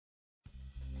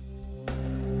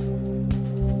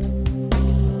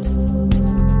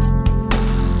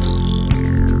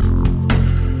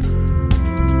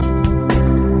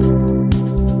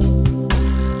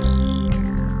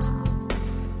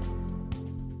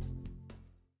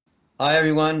Hi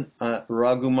everyone,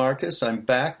 Raghu Marcus. I'm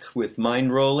back with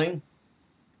Mind Rolling.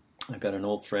 I've got an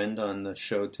old friend on the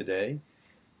show today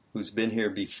who's been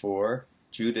here before,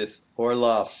 Judith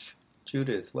Orloff.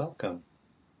 Judith, welcome.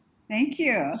 Thank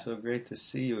you. So great to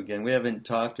see you again. We haven't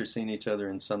talked or seen each other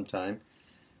in some time.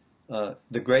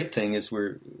 The great thing is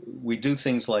we do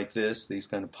things like this, these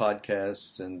kind of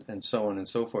podcasts and so on and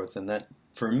so forth, and that,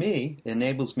 for me,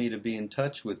 enables me to be in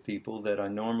touch with people that I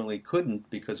normally couldn't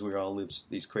because we all live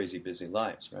these crazy busy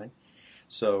lives, right?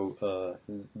 So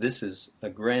this is a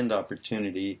grand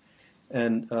opportunity.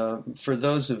 And for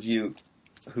those of you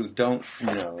who don't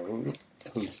know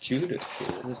who Judith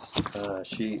is,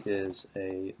 she is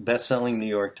a best-selling New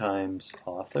York Times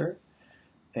author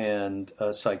and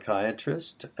a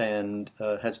psychiatrist, and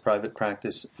has private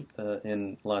practice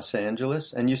in Los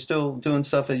Angeles. And you're still doing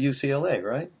stuff at UCLA,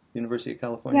 right? University of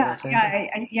California, Los Angeles? I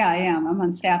am. I'm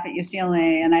on staff at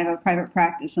UCLA, and I have a private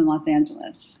practice in Los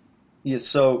Angeles. Yeah.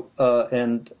 So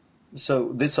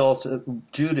this also,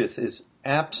 Judith is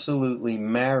absolutely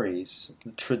marries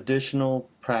traditional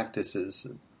practices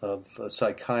of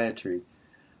psychiatry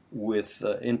with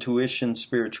intuition,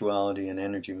 spirituality, and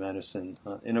energy medicine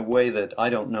in a way that I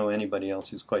don't know anybody else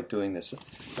who's quite doing this.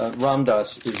 Ram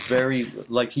Dass is very,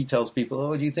 like, he tells people,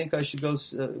 oh, do you think I should go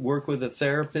work with a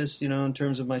therapist, in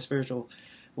terms of my spiritual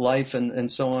life and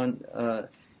so on?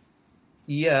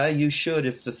 Yeah, you should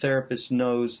if the therapist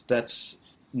knows that's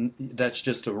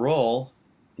just a role,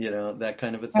 that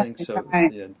kind of a thing. So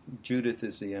yeah, Judith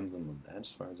is the emblem of that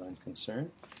as far as I'm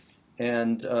concerned.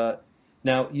 And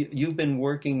now, you've been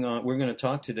working on, we're going to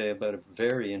talk today about a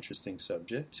very interesting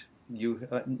subject.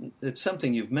 It's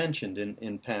something you've mentioned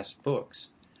in past books.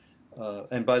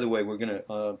 And by the way, we're going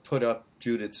to put up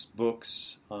Judith's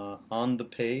books on the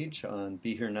page on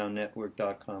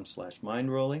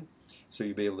BeHereNowNetwork.com/mindrolling. So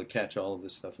you'll be able to catch all of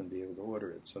this stuff and be able to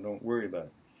order it. So don't worry about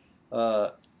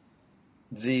it.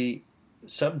 The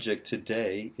subject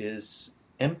today is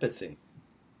empathy.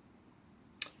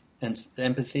 And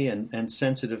empathy and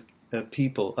sensitive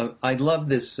people. I love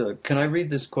this. Can I read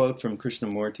this quote from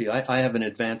Krishnamurti? I have an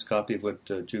advanced copy of what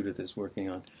Judith is working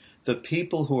on. The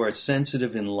people who are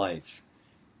sensitive in life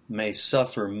may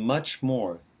suffer much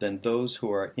more than those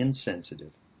who are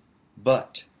insensitive.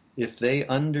 But if they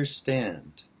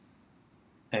understand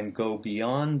and go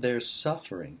beyond their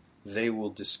suffering, they will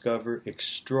discover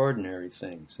extraordinary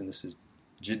things. And this is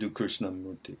Jiddu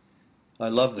Krishnamurti. I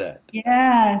love that.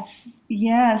 Yes.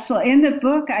 Well, in the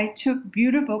book, I took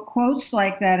beautiful quotes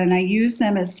like that, and I used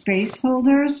them as space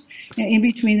holders in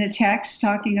between the text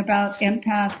talking about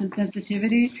empaths and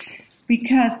sensitivity,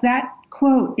 because that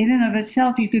quote, in and of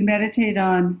itself, you could meditate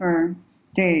on for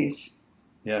days.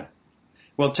 Yeah.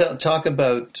 Well, tell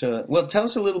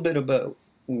us a little bit about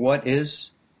what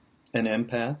is an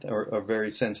empath or a very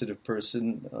sensitive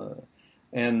person,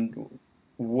 and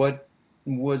what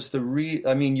was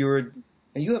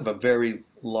you have a very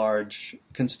large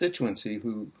constituency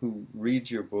who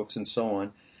reads your books and so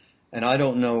on, and I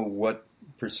don't know what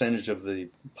percentage of the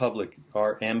public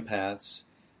are empaths,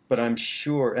 but I'm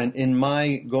sure, and in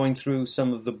my going through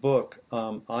some of the book,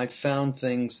 I found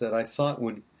things that I thought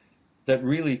that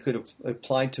really could have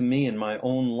applied to me in my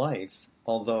own life,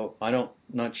 although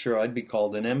not sure I'd be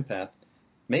called an empath.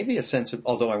 Maybe a sense of,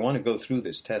 although I want to go through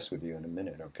this test with you in a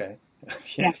minute, okay?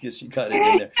 Yeah. Because you got it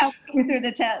in there. I'll put you through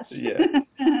the test. Yeah.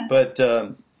 But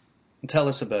tell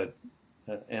us about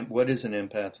what is an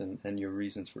empath and your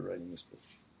reasons for writing this book.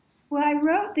 Well, I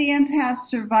wrote the Empath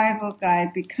Survival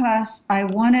Guide because I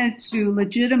wanted to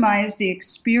legitimize the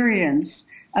experience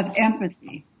of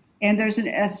empathy. And there's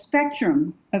a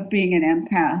spectrum of being an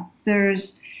empath.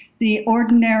 There's the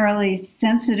ordinarily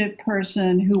sensitive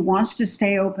person who wants to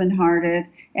stay open-hearted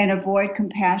and avoid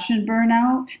compassion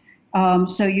burnout.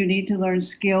 So you need to learn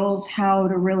skills how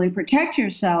to really protect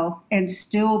yourself and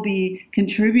still be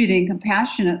contributing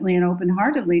compassionately and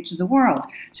open-heartedly to the world.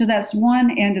 So that's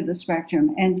one end of the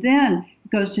spectrum. And then it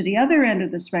goes to the other end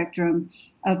of the spectrum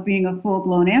of being a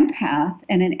full-blown empath.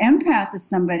 And an empath is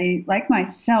somebody like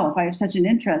myself. I have such an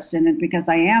interest in it because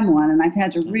I am one, and I've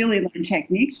had to really learn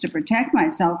techniques to protect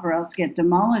myself or else get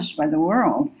demolished by the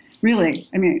world. Really,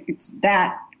 it's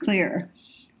that clear.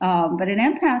 But an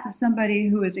empath is somebody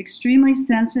who is extremely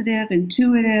sensitive,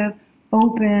 intuitive,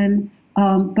 open,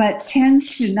 but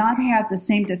tends to not have the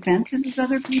same defenses as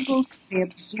other people. They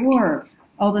absorb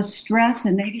all the stress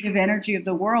and negative energy of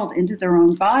the world into their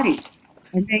own bodies.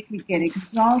 And they can get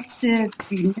exhausted,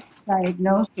 be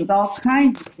misdiagnosed with all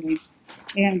kinds of things.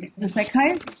 And as a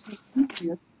psychiatrist,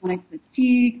 chronic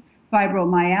fatigue,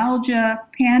 fibromyalgia,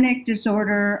 panic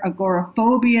disorder,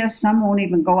 agoraphobia. Some won't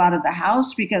even go out of the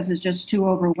house because it's just too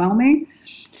overwhelming.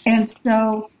 And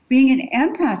so being an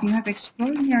empath, you have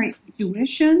extraordinary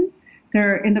intuition.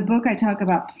 In the book, I talk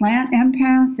about plant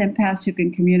empaths, empaths who can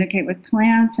communicate with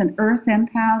plants, and earth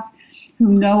empaths who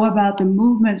know about the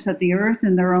movements of the earth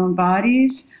in their own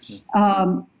bodies.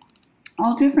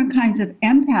 All different kinds of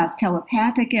empaths,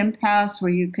 telepathic empaths,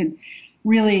 where you can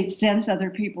really sense other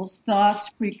people's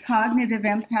thoughts, precognitive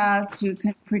empaths who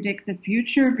can predict the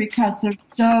future because they're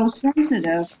so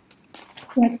sensitive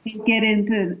that they get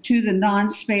into the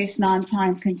non-space,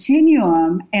 non-time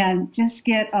continuum and just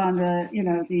get on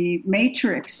the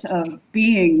matrix of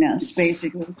beingness,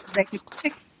 basically. They could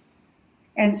pick.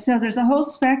 And so there's a whole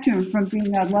spectrum from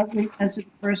being a lovely,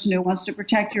 sensitive person who wants to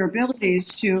protect your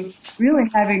abilities to really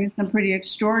having some pretty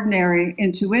extraordinary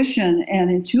intuition and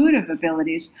intuitive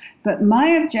abilities. But my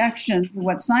objection to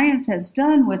what science has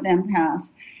done with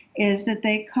empaths is that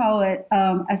they call it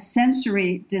a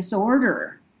sensory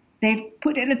disorder. They've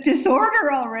put in a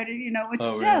disorder already, which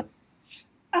just,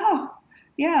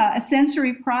 a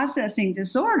sensory processing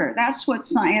disorder. That's what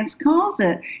science calls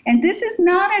it. And this is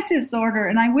not a disorder,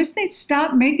 and I wish they'd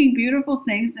stop making beautiful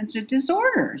things into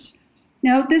disorders.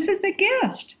 No, this is a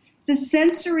gift. It's a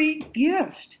sensory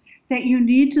gift that you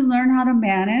need to learn how to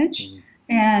manage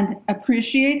and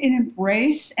appreciate and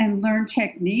embrace and learn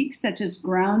techniques such as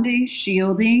grounding,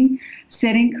 shielding,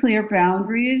 setting clear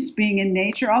boundaries, being in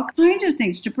nature, all kinds of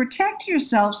things to protect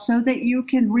yourself so that you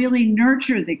can really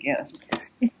nurture the gift.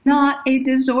 It's not a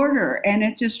disorder, and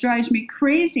it just drives me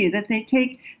crazy that they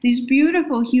take these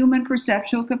beautiful human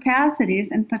perceptual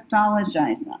capacities and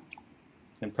pathologize them.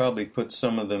 And probably put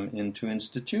some of them into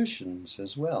institutions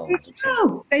as well. It's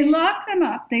true. They lock them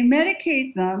up. They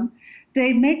medicate them.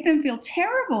 They make them feel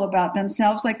terrible about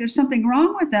themselves, like there's something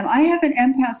wrong with them. I have an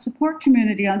empath support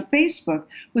community on Facebook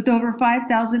with over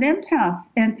 5,000 empaths,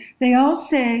 and they all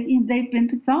say they've been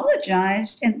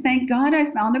pathologized, and thank God I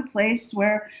found a place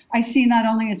where I see not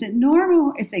only is it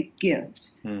normal, it's a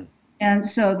gift. And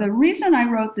so the reason I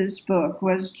wrote this book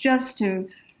was just to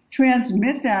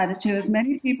transmit that to as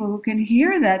many people who can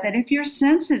hear that if you're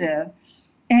sensitive,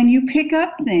 and you pick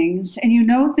up things and you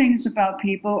know things about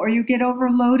people, or you get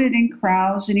overloaded in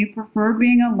crowds and you prefer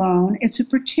being alone, it's a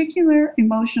particular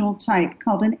emotional type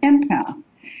called an empath.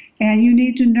 And you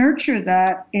need to nurture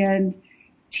that and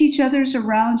teach others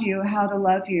around you how to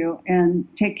love you and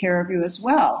take care of you as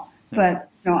well. But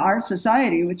our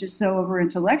society, which is so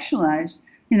over-intellectualized,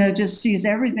 just sees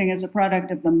everything as a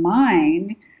product of the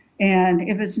mind. And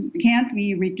if it can't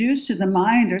be reduced to the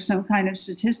mind or some kind of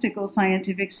statistical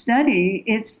scientific study,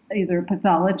 it's either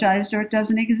pathologized or it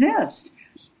doesn't exist.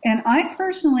 And I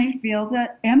personally feel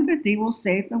that empathy will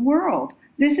save the world.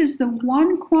 This is the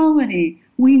one quality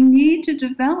we need to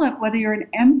develop, whether you're an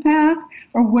empath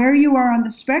or where you are on the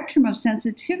spectrum of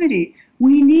sensitivity.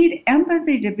 We need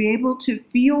empathy to be able to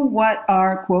feel what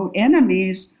our, quote,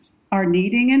 enemies are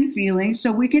needing and feeling,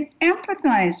 so we can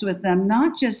empathize with them,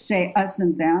 not just say us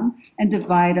and them and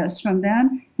divide us from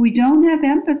them. If we don't have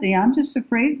empathy, I'm just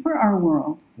afraid for our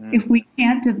world if we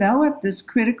can't develop this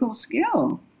critical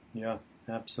skill. Yeah,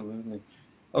 absolutely.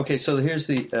 Okay, so here's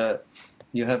the,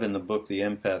 you have in the book the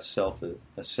empath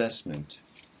self-assessment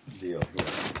deal here.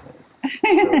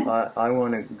 So I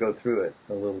want to go through it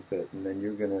a little bit, and then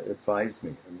you're going to advise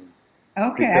me.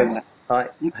 Okay. Because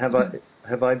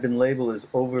have I been labeled as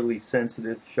overly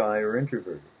sensitive, shy, or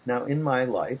introverted? Now, in my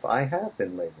life, I have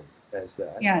been labeled as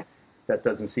that. Yes. That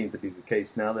doesn't seem to be the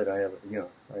case now that I have,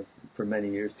 for many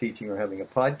years teaching or having a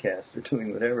podcast or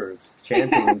doing whatever, it's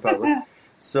chanting in public.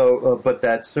 So, but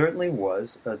that certainly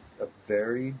was a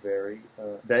very, very,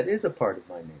 that is a part of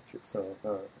my nature. So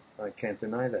I can't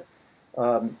deny that.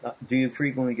 Do you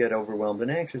frequently get overwhelmed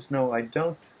and anxious? No, I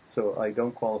don't. So I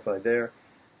don't qualify there.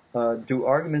 Do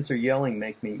arguments or yelling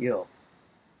make me ill?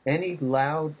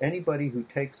 Anybody who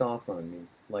takes off on me,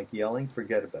 like yelling,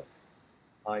 forget about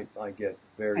it. I get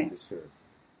very disturbed.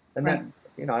 And that,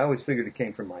 I always figured it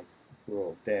came from my poor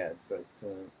old dad, but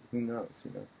who knows,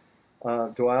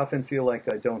 Do I often feel like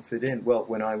I don't fit in? Well,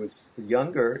 when I was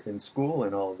younger in school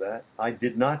and all of that, I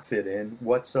did not fit in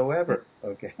whatsoever.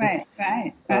 Okay. Right.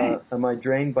 Am I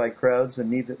drained by crowds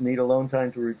and need alone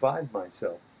time to revive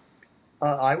myself?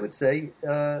 I would say,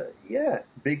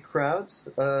 big crowds,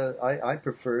 I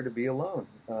prefer to be alone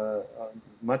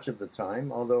much of the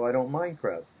time, although I don't mind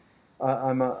crowds.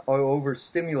 I'm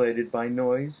overstimulated by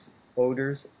noise,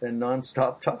 odors, and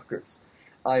nonstop talkers.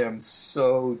 I am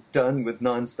so done with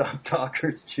nonstop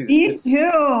talkers, Judith. Me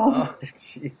too. Oh,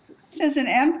 Jesus. As an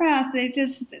empath, they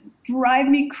just drive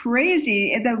me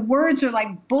crazy. The words are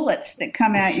like bullets that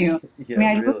come at you.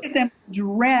 I look at them with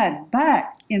dread. But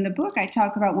in the book, I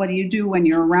talk about what do you do when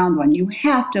you're around one. You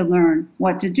have to learn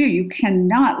what to do. You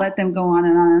cannot let them go on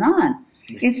and on and on.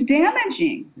 It's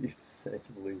damaging.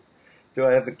 Do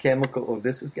I have a chemical? Oh,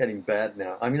 this is getting bad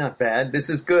now. I mean, not bad. This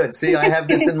is good. See, I have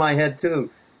this in my head too.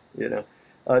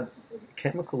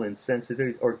 Chemical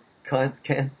insensitivities, or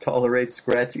can't tolerate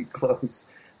scratchy clothes.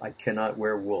 I cannot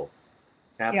wear wool.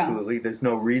 Absolutely. Yeah. There's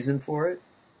no reason for it,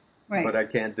 right, but I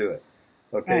can't do it.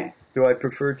 Okay. Right. Do I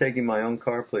prefer taking my own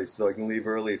car places so I can leave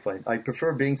early if I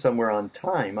prefer being somewhere on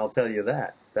time, I'll tell you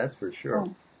that. That's for sure.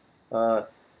 Oh.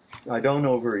 I don't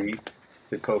overeat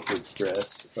to cope with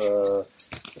stress.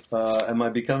 Am I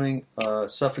becoming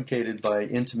suffocated by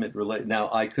intimate relationships? Now,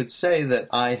 I could say that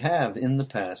I have, in the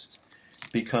past,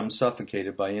 become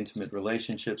suffocated by intimate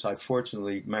relationships. I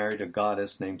fortunately married a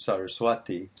goddess named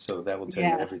Saraswati, so that will tell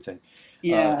you everything.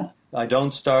 Yes. I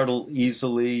don't startle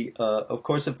easily. Of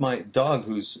course, if my dog,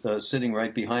 who's sitting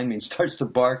right behind me, starts to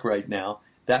bark right now,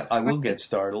 that I will get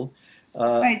startled.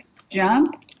 Right.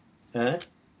 Jump? Do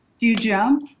you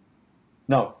jump?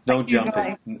 No, no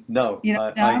jumping. No,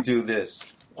 I do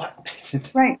this. What?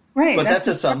 Right. But that's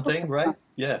a something, right?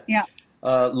 Yeah. Yeah.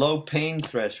 Low pain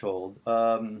threshold.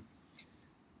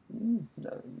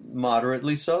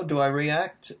 Moderately so. Do I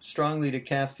react strongly to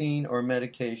caffeine or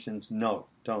medications? No,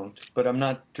 don't. But I'm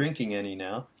not drinking any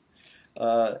now.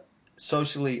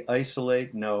 Socially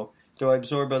isolate? No. Do I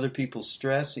absorb other people's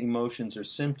stress, emotions, or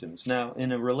symptoms? Now,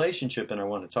 in a relationship, and I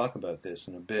want to talk about this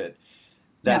in a bit,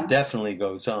 that definitely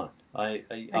goes on. I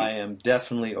am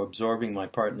definitely absorbing my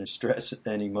partner's stress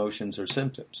and emotions or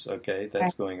symptoms. Okay,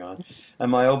 that's going on.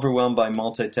 Am I overwhelmed by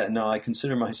multitasking? No, I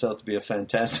consider myself to be a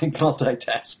fantastic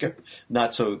multitasker.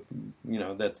 Not so,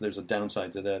 that there's a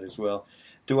downside to that as well.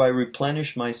 Do I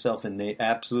replenish myself in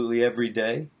absolutely every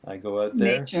day? I go out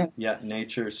there. Nature. Yeah,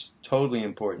 nature is totally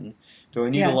important. Do I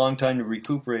need a long time to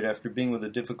recuperate after being with a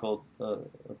difficult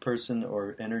person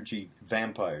or energy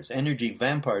vampires? Energy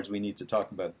vampires, we need to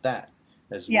talk about that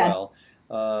as well.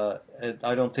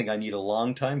 I don't think I need a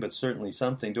long time, but certainly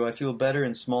something. Do I feel better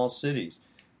in small cities?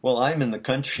 Well, I'm in the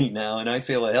country now, and I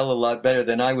feel a hell of a lot better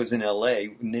than I was in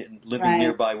L.A., living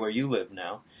nearby where you live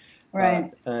now.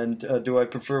 Right. And do I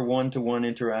prefer one-to-one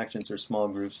interactions or small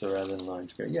groups rather than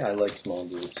large groups? Yeah, I like small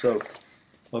groups. So,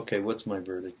 okay, what's my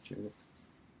verdict, Judith?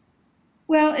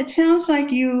 Well, it sounds like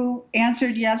you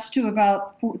answered yes to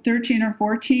about 13 or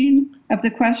 14 of the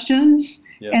questions.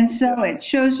 Yep. And so it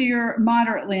shows you're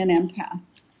moderately an empath.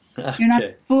 You're not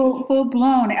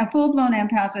full-blown. A full-blown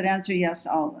empath would answer yes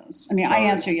to all those. I mean, I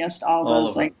answer yes to all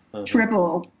those, like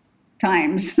triple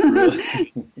times.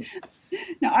 Really?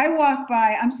 Now,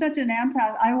 I'm such an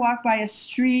empath, I walked by a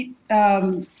street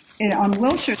on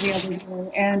Wilshire the other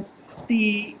day, and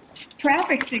the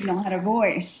traffic signal had a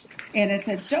voice, and it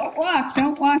said, don't walk,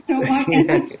 don't walk, don't walk. And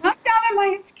I jumped out of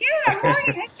my skin. I'm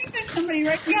running. I think there's somebody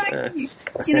right behind me,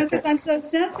 because I'm so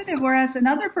sensitive, whereas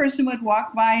another person would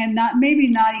walk by and maybe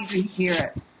not even hear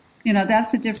it.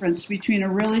 That's the difference between a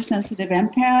really sensitive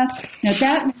empath. Now,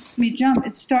 that makes me jump.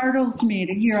 It startles me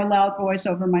to hear a loud voice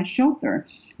over my shoulder.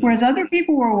 Whereas other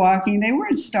people were walking, they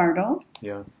weren't startled.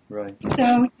 Yeah, right.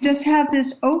 So just have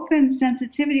this open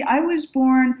sensitivity. I was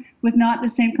born with not the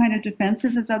same kind of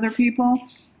defenses as other people.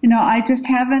 I just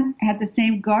haven't had the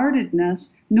same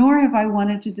guardedness, nor have I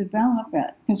wanted to develop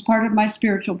it. Because part of my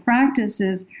spiritual practice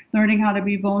is learning how to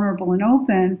be vulnerable and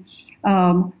open,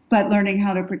 but learning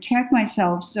how to protect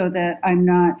myself so that I'm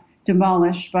not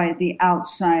demolished by the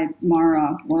outside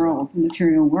Mara world, the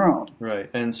material world. Right.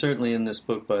 And certainly in this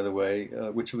book, by the way,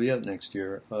 which will be out next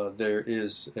year, there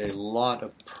is a lot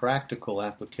of practical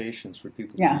applications for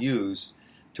people to use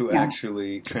to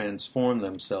actually transform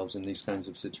themselves in these kinds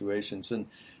of situations. And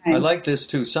I like this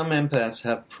too. Some empaths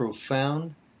have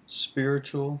profound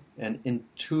spiritual and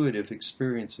intuitive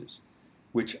experiences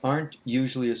which aren't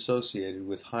usually associated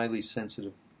with highly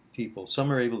sensitive people.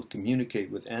 Some are able to communicate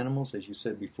with animals, as you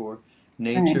said before,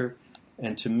 nature,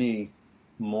 and to me,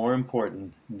 more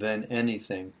important than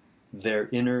anything, their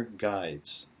inner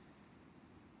guides.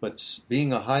 But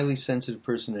being a highly sensitive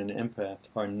person and an empath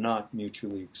are not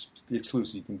mutually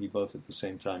exclusive. You can be both at the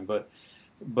same time. But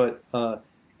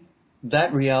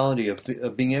that reality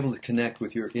of being able to connect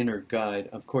with your inner guide,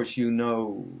 of course,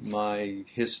 my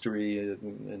history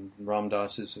and Ram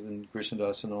Dass's and Krishna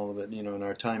Das and all of it, in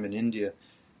our time in India,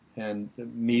 and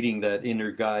meeting that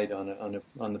inner guide on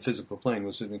the physical plane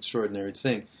was an extraordinary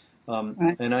thing.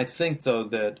 And I think, though,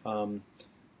 that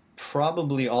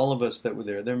probably all of us that were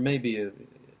there may be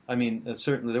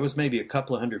certainly there was maybe a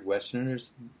couple of hundred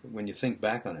Westerners. When you think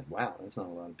back on it, wow, that's not a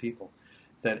lot of people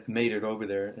that made it over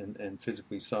there and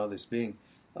physically saw this being.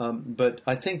 But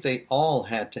I think they all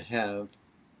had to have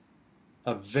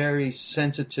a very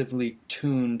sensitively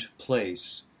tuned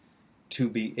place to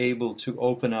be able to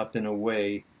open up in a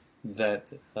way that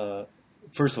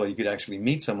first of all, you could actually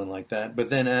meet someone like that, but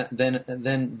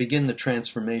then begin the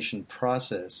transformation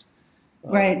process,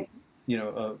 Right.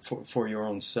 For your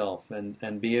own self,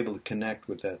 and be able to connect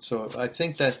with that. So I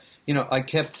think that, I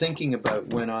kept thinking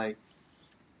about when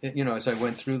as I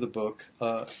went through the book,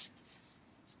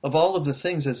 of all of the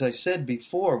things, as I said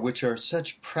before, which are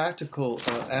such practical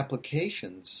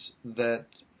applications that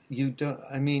you don't.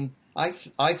 I mean, I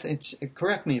think.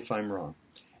 Correct me if I'm wrong.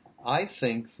 I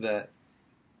think that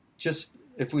just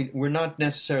if we're not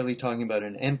necessarily talking about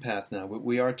an empath now, but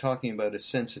we are talking about a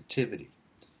sensitivity.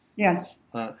 Yes.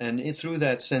 And through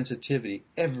that sensitivity,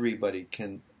 everybody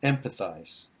can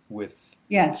empathize with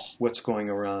what's going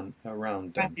around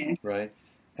them, right?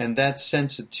 And that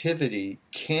sensitivity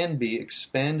can be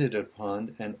expanded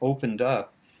upon and opened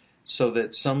up so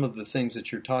that some of the things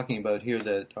that you're talking about here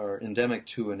that are endemic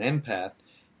to an empath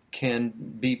can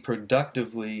be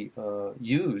productively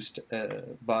used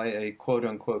by a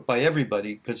quote-unquote, by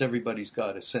everybody, because everybody's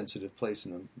got a sensitive place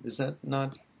in them. Is that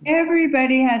not?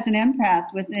 Everybody has an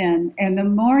empath within, and the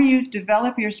more you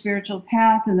develop your spiritual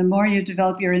path and the more you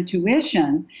develop your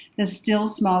intuition, the still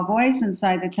small voice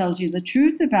inside that tells you the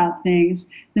truth about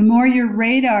things, the more your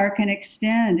radar can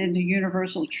extend into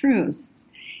universal truths.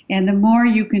 And the more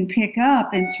you can pick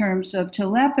up in terms of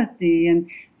telepathy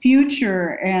and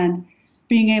future and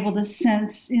being able to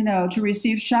sense, to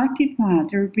receive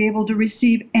Shaktipat or be able to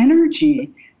receive energy.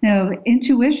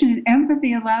 Intuition and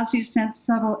empathy allows you to sense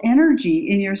subtle energy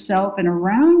in yourself and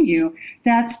around you.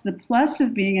 That's the plus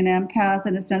of being an empath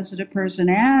and a sensitive person,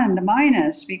 and the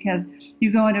minus, because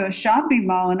you go into a shopping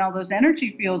mall and all those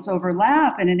energy fields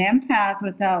overlap, and an empath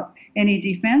without any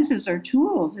defenses or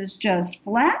tools is just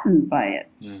flattened by it.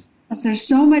 Mm. Because there's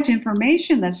so much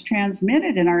information that's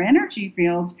transmitted in our energy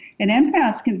fields, and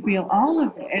empaths can feel all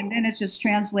of it, and then it's just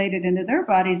translated into their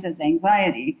bodies as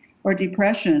anxiety or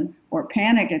depression or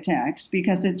panic attacks,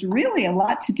 because it's really a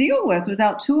lot to deal with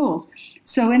without tools.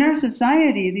 So in our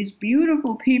society, these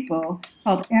beautiful people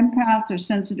called empaths or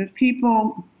sensitive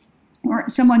people, or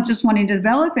someone just wanting to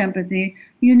develop empathy,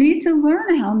 you need to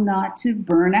learn how not to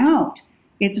burn out.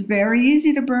 It's very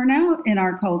easy to burn out in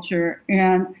our culture,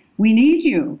 and we need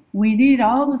you. We need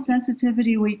all the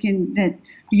sensitivity that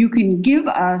you can give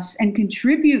us and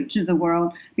contribute to the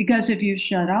world, because if you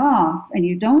shut off and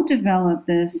you don't develop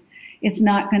this, it's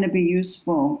not going to be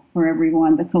useful for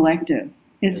everyone, the collective.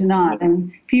 It's not.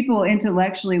 And people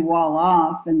intellectually wall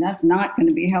off, and that's not going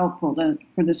to be helpful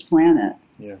for this planet.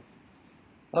 Yeah.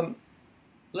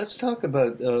 Let's talk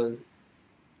about a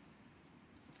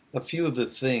few of the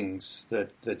things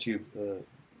that you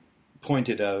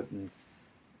pointed out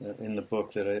in the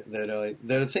book that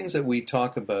are things that we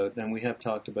talk about and we have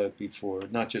talked about before,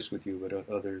 not just with you, but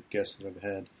other guests that I've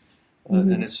had.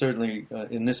 Mm-hmm. And it's certainly,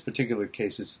 in this particular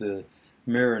case, it's the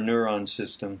mirror neuron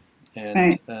system. And,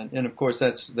 right. and of course,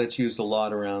 that's used a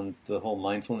lot around the whole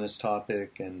mindfulness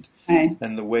topic and right.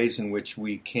 and the ways in which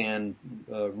we can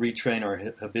retrain our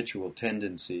habitual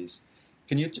tendencies.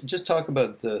 Can you just talk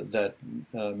about that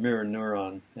mirror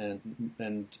neuron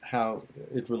and how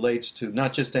it relates to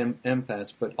not just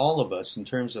empaths, but all of us in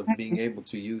terms of being able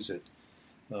to use it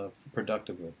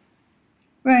productively?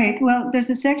 Right. Well, there's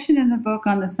a section in the book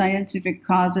on the scientific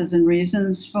causes and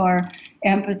reasons for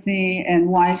empathy and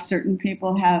why certain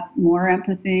people have more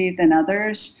empathy than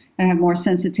others and have more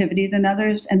sensitivity than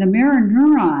others. And the mirror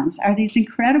neurons are these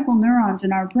incredible neurons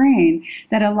in our brain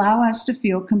that allow us to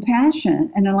feel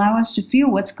compassion and allow us to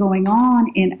feel what's going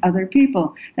on in other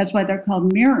people. That's why they're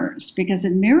called mirrors, because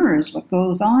it mirrors what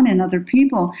goes on in other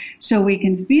people so we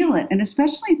can feel it, and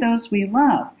especially those we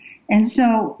love. And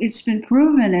so it's been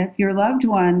proven if your loved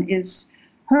one is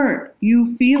hurt,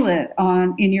 you feel it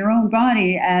in your own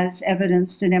body as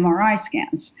evidenced in MRI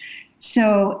scans.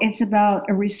 So it's about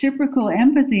a reciprocal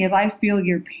empathy if I feel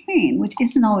your pain, which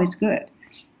isn't always good.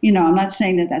 I'm not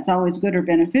saying that that's always good or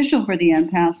beneficial for the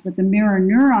empath, but the mirror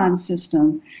neuron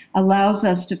system allows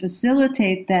us to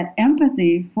facilitate that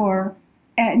empathy for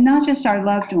not just our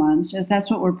loved ones, as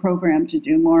that's what we're programmed to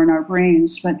do more in our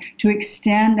brains, but to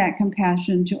extend that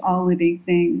compassion to all living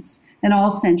things and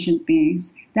all sentient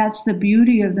beings. That's the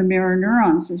beauty of the mirror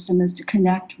neuron system, is to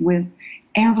connect with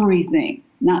everything,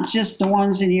 not just the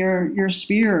ones in your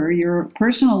sphere or your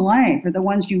personal life or the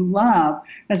ones you love,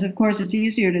 because of course it's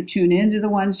easier to tune into the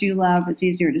ones you love, it's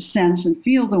easier to sense and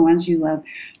feel the ones you love,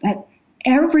 but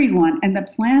everyone and the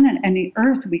planet and the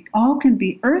earth, we all can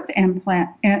be earth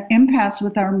empaths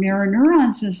with our mirror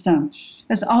neuron system.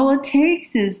 Because all it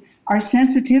takes is our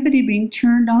sensitivity being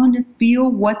turned on to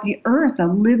feel what the earth, a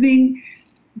living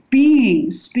being,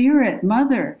 spirit,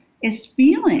 mother, is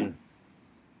feeling.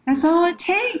 That's all it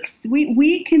takes.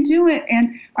 We can do it,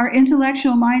 and our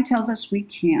intellectual mind tells us we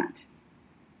can't.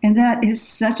 And that is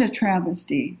such a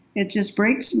travesty. It just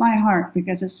breaks my heart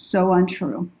because it's so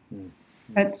untrue. Mm-hmm.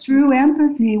 But through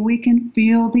empathy, we can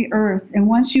feel the earth. And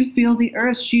once you feel the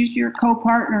earth, she's your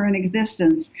co-partner in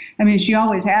existence. I mean, she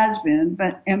always has been,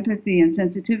 but empathy and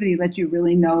sensitivity let you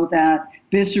really know that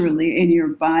viscerally in your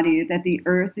body, that the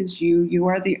earth is you. You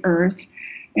are the earth.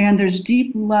 And there's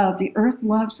deep love. The earth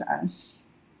loves us.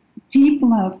 Deep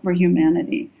love for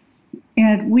humanity.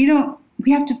 And we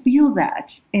have to feel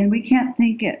that. And we can't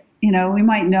think it. You know, we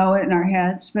might know it in our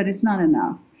heads, but it's not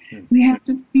enough. We have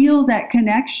to feel that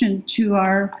connection to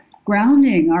our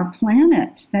grounding, our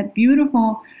planet, that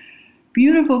beautiful,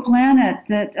 beautiful planet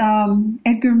that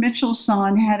Edgar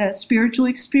Mitchellson had a spiritual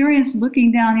experience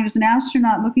looking down. He was an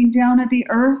astronaut looking down at the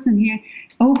earth, and he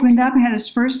opened up and had his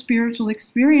first spiritual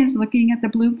experience looking at the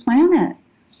blue planet.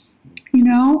 You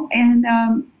know, and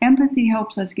empathy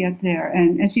helps us get there.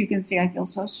 And as you can see, I feel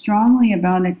so strongly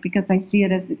about it because I see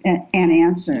it as an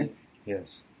answer.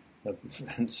 Yes.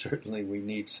 And certainly we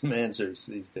need some answers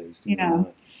these days. Yeah.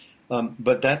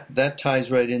 But that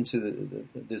ties right into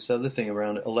this other thing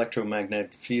around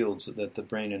electromagnetic fields that the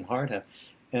brain and heart have.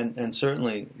 And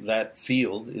certainly that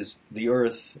field is the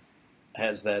earth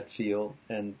has that field.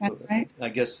 And that's right. I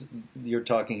guess you're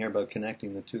talking here about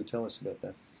connecting the two. Tell us about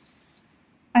that.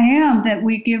 I am, that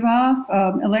we give off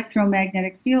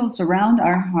electromagnetic fields around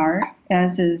our heart,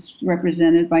 as is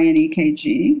represented by an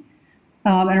EKG.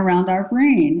 And around our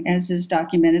brain, as is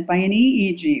documented by an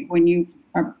EEG. When you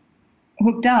are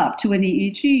hooked up to an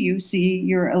EEG, you see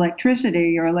your electricity,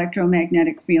 your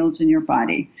electromagnetic fields in your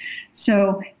body.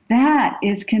 So that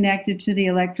is connected to the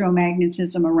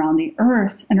electromagnetism around the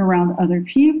earth and around other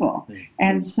people. Mm-hmm.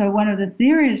 And so one of the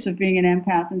theories of being an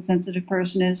empath and sensitive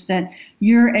person is that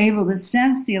you're able to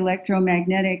sense the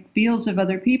electromagnetic fields of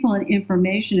other people, and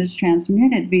information is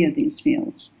transmitted via these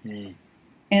fields. Mm-hmm.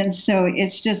 And so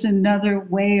it's just another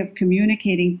way of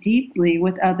communicating deeply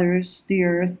with others, the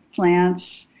earth,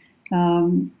 plants,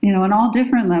 on all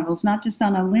different levels, not just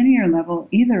on a linear level,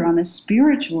 either on a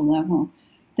spiritual level.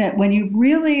 That when you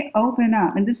really open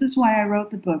up, and this is why I wrote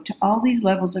the book, to all these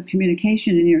levels of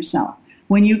communication in yourself,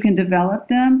 when you can develop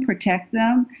them, protect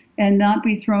them, and not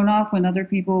be thrown off when other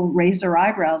people raise their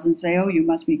eyebrows and say, oh, you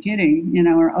must be kidding,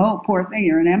 or, oh, poor thing,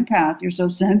 you're an empath, you're so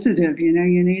sensitive, you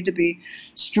need to be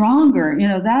stronger.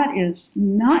 That is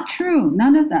not true.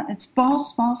 None of that. It's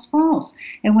false, false, false.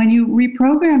 And when you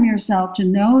reprogram yourself to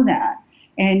know that,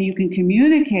 and you can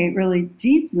communicate really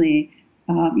deeply,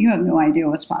 you have no idea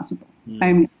what's possible.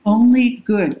 I'm only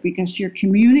good because you're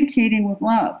communicating with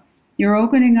love. You're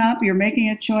opening up, you're making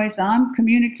a choice. I'm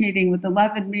communicating with the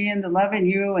love in me and the love in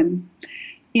you, and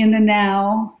in the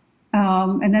now,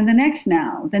 and then the next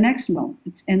now, the next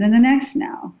moment, and then the next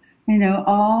now.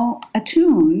 All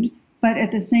attuned, but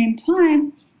at the same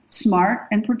time, smart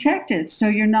and protected. So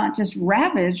you're not just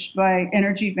ravaged by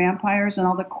energy vampires and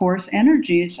all the coarse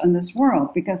energies in this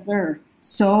world, because there are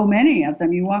so many of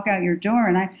them. You walk out your door,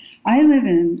 and I live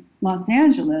in Los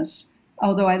Angeles,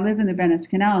 although I live in the Venice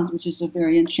Canals, which is a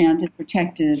very enchanted,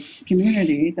 protected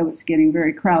community, though it's getting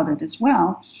very crowded as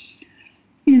well.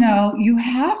 You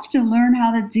have to learn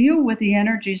how to deal with the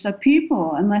energies of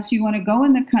people, unless you want to go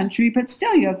in the country, but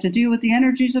still you have to deal with the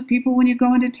energies of people when you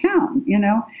go into town,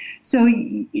 So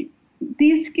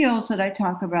these skills that I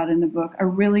talk about in the book are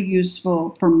really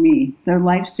useful for me. They're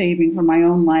life-saving for my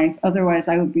own life. Otherwise,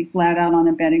 I would be flat out on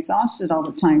a bed, exhausted all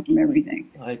the time from everything.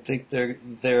 I think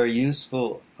they're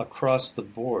useful across the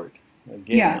board.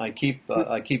 Again, yeah. I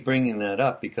keep bringing that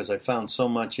up because I found so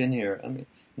much in here. I mean,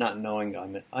 not knowing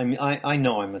I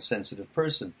know I'm a sensitive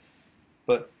person,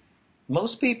 but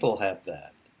most people have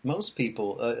that. Most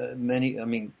people,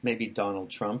 maybe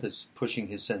Donald Trump is pushing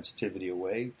his sensitivity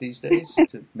away these days,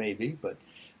 maybe, but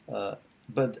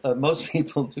most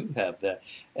people do have that.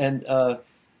 And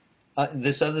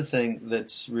this other thing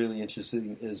that's really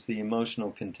interesting is the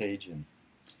emotional contagion.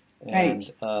 And,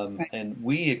 right. And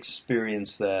we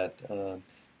experience that.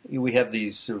 We have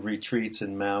these retreats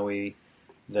in Maui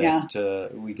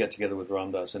that we get together with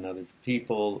Ram Dass and other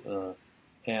people,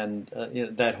 and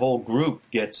that whole group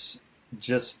gets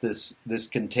just this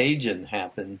contagion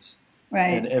happens, right?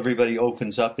 And everybody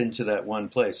opens up into that one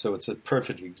place. So it's a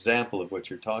perfect example of what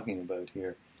you're talking about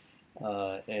here.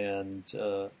 And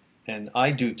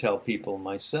I do tell people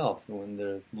myself, when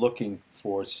they're looking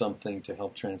for something to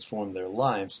help transform their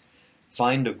lives,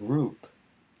 find a group,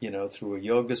 through a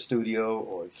yoga studio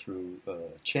or through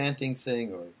a chanting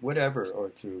thing or whatever, or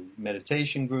through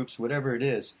meditation groups, whatever it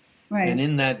is. Right. And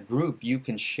in that group, you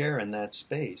can share in that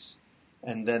space.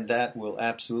 And then that will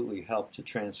absolutely help to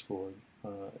transform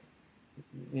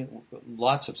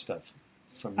lots of stuff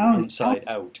from the inside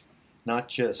out, not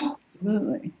just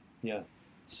absolutely. Yeah.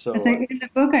 So in the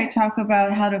book, I talk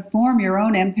about how to form your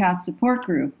own empath support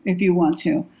group if you want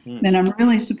to. And I'm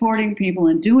really supporting people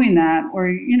in doing that, or,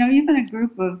 even a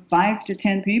group of 5 to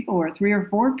 10 people or 3 or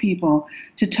 4 people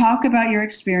to talk about your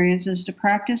experiences, to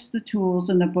practice the tools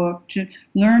in the book, to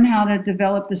learn how to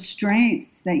develop the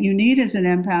strengths that you need as an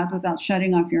empath without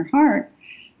shutting off your heart.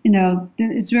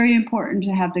 It's very important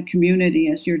to have the community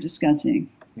as you're discussing.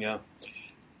 Yeah.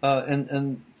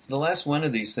 And the last one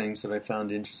of these things that I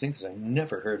found interesting, because I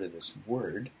never heard of this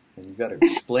word, and you've got to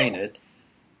explain it,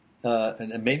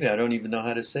 and maybe I don't even know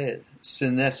how to say it,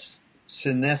 synesthesia.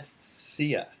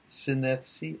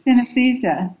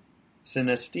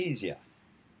 Synesthesia.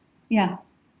 Yeah,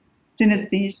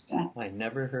 synesthesia. I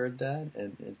never heard that.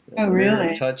 And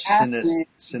really? Touch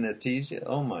synesthesia.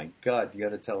 Oh my God, you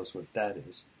got to tell us what that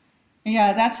is.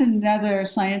 Yeah, that's another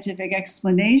scientific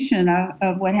explanation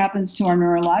of what happens to our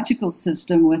neurological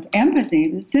system with empathy.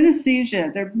 The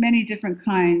synesthesia, there are many different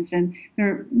kinds, and there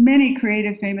are many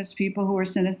creative, famous people who are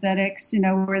synesthetics,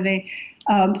 where they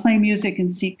play music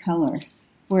and see color,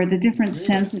 where the different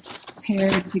senses are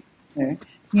paired together.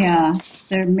 Yeah,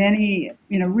 there are many,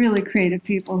 really creative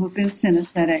people who've been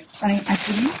synesthetic. I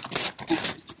believe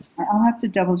I'll have to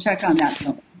double check on that.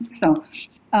 So,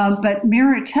 but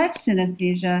mirror touch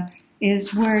synesthesia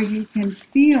is where you can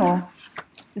feel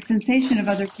the sensation of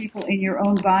other people in your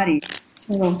own body.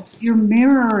 So you're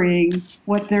mirroring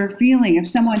what they're feeling. If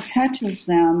someone touches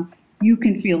them, you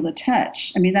can feel the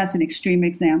touch. I mean, that's an extreme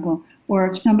example. Or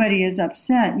if somebody is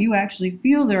upset, you actually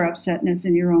feel their upsetness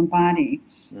in your own body.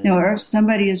 Or if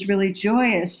somebody is really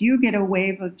joyous, you get a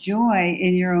wave of joy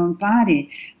in your own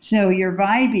body. So you're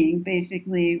vibing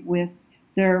basically with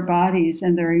their bodies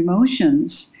and their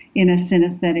emotions in a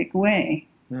synesthetic way.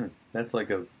 That's like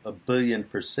a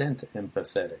 1,000,000,000%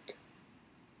 empathetic.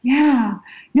 Yeah.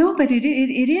 No, but it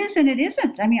is and it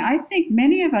isn't. I mean, I think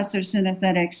many of us are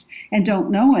synesthetics and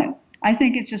don't know it. I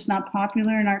think it's just not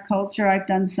popular in our culture. I've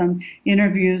done some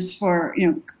interviews for,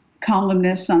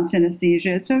 columnists on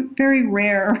synesthesia. It's a very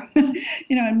rare,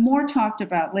 and more talked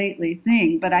about lately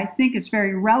thing, but I think it's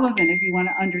very relevant if you want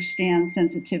to understand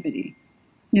sensitivity.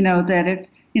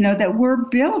 That we're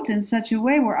built in such a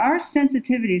way where our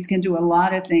sensitivities can do a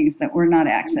lot of things that we're not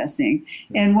accessing.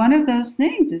 And one of those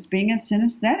things is being a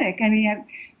synesthetic. I mean,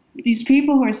 these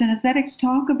people who are synesthetics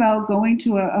talk about going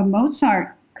to a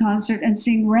Mozart concert and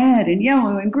seeing red and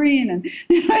yellow and green. And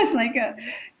it's like a,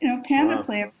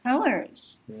 panoply of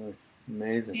colors. Yeah,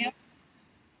 amazing. Yeah.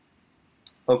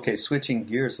 Okay, switching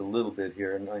gears a little bit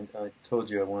here. And I told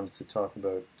you I wanted to talk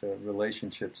about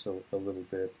relationships a little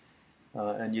bit.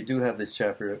 And you do have this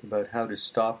chapter about how to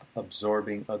stop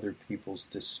absorbing other people's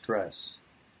distress,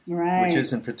 right? Which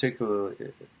isn't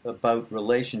particularly about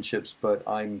relationships, but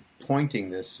I'm pointing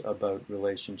this about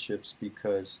relationships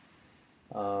because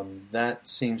that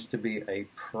seems to be a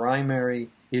primary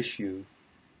issue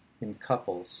in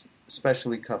couples,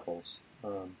 especially couples,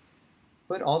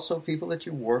 but also people that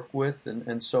you work with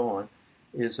and so on,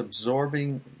 is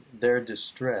absorbing their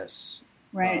distress.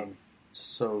 Right.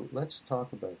 So let's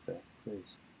talk about that.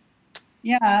 Please.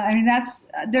 Yeah, I mean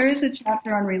there is a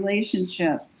chapter on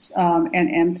relationships and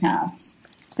empaths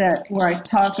where I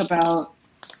talk about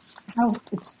how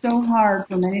it's so hard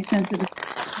for many sensitive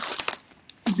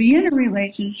to be in a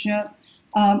relationship,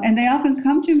 and they often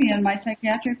come to me in my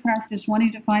psychiatric practice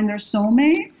wanting to find their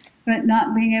soulmate, but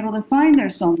not being able to find their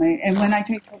soulmate. And when I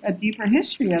take a deeper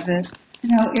history of it,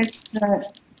 it's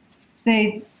that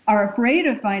they are afraid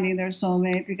of finding their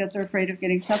soulmate because they're afraid of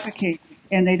getting suffocated.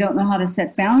 And they don't know how to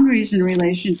set boundaries in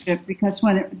relationship because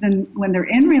when they're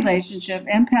in relationship,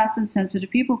 empaths and sensitive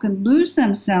people can lose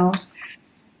themselves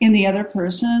in the other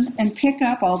person and pick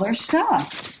up all their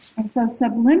stuff. And so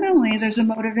subliminally, there's a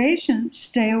motivation to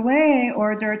stay away,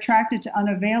 or they're attracted to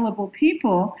unavailable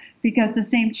people because the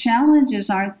same challenges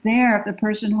aren't there if the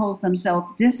person holds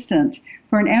themselves distant.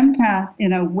 For an empath,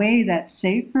 in a way that's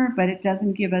safer, but it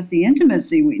doesn't give us the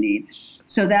intimacy we need.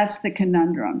 So that's the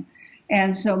conundrum.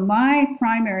 And so my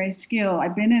primary skill,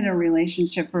 I've been in a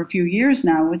relationship for a few years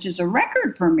now, which is a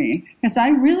record for me, because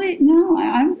I'm pretty,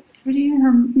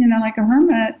 like a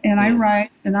hermit, and I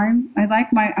write, and I'm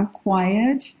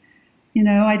quiet.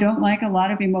 I don't like a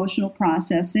lot of emotional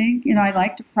processing. I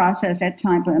like to process at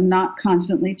times, but I'm not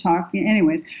constantly talking.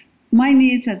 Anyways, my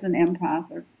needs as an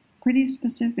empath are pretty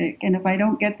specific, and if I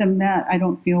don't get them met, I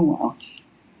don't feel well.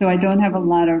 So I don't have a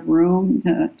lot of room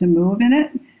to move in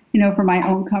it, for my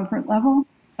own comfort level.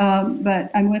 But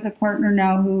I'm with a partner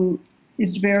now who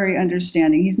is very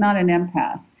understanding. He's not an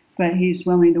empath, but he's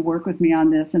willing to work with me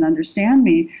on this and understand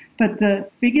me. But the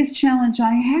biggest challenge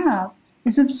I have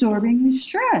is absorbing his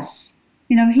stress.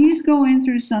 He's going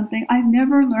through something. I've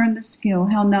never learned the skill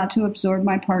how not to absorb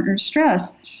my partner's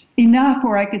stress enough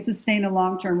where I could sustain a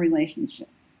long-term relationship.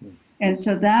 And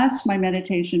so that's my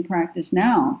meditation practice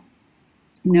now,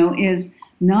 is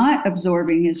not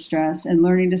absorbing his stress and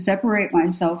learning to separate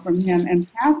myself from him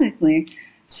empathically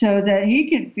so that he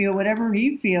can feel whatever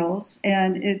he feels,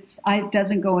 and it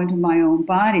doesn't go into my own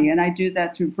body. And I do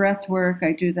that through breath work.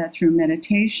 I do that through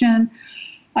meditation.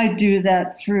 I do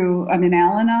that through, I'm in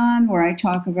Al-Anon, where I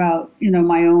talk about,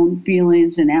 my own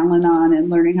feelings in Al-Anon and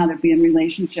learning how to be in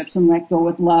relationships and let go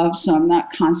with love, so I'm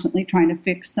not constantly trying to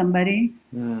fix somebody.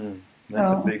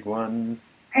 That's a big one.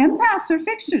 Empaths are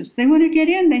fixers. They want to get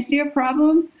in. They see a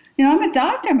problem. I'm a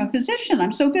doctor. I'm a physician.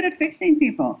 I'm so good at fixing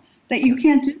people that you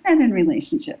can't do that in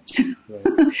relationships.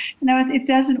 Right. It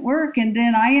doesn't work. And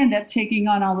then I end up taking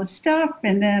on all this stuff.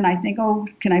 And then I think,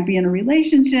 can I be in a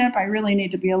relationship? I really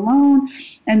need to be alone.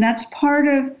 And that's part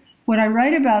of what I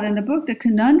write about in the book, The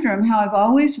Conundrum, how I've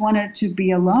always wanted to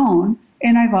be alone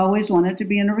and I've always wanted to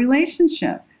be in a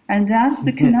relationship. And that's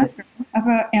the conundrum of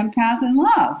an empath in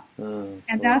love.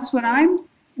 And that's what I'm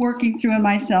working through in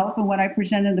myself and what I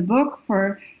present in the book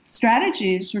for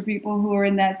strategies for people who are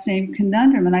in that same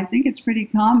conundrum. And I think it's pretty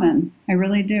common. I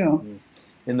really do.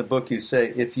 In the book you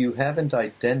say, if you haven't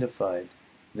identified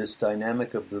this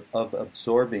dynamic of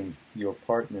absorbing your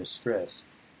partner's stress,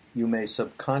 you may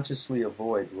subconsciously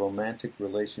avoid romantic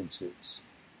relationships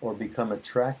or become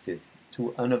attracted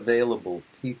to unavailable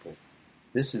people.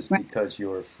 This is because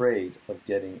you're afraid of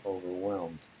getting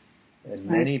overwhelmed. And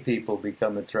many people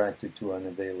become attracted to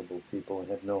unavailable people and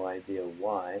have no idea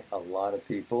why. A lot of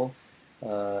people,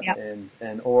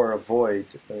 or avoid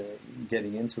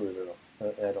getting into it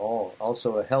at all.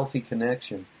 Also, a healthy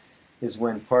connection is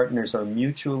when partners are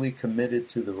mutually committed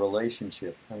to the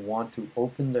relationship and want to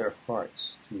open their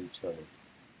hearts to each other.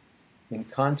 In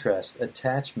contrast,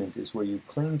 attachment is where you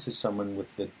cling to someone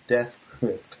with the death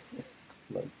grip,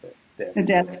 like that. The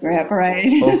death grip,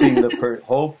 right?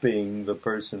 hoping the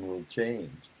person will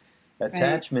change.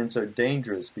 Attachments are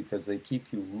dangerous because they keep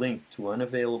you linked to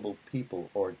unavailable people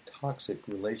or toxic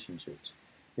relationships.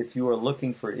 If you are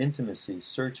looking for intimacy,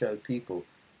 search out people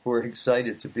who are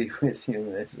excited to be with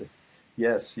you.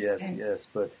 Yes.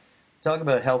 But talk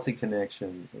about healthy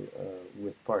connection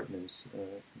with partners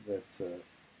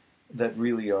that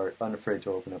really are unafraid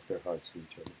to open up their hearts to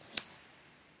each other.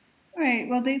 Right.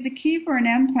 Well, the key for an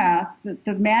empath,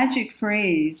 the magic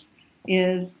phrase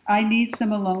is, I need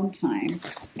some alone time.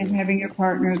 And having your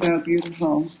partner go,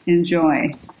 beautiful,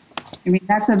 enjoy. I mean,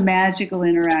 that's a magical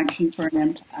interaction for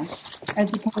an empath.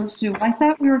 As opposed to, I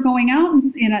thought we were going out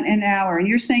in an hour. And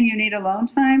you're saying you need alone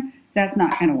time? That's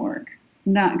not going to work.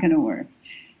 Not going to work.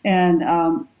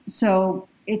 And so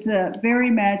it's a very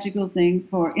magical thing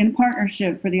in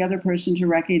partnership for the other person to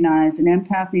recognize an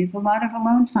empath needs a lot of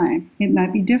alone time. It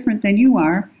might be different than you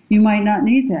are. You might not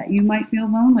need that. You might feel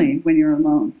lonely when you're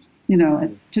alone,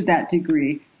 to that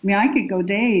degree. I mean, I could go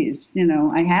days,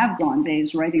 I have gone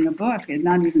days writing a book and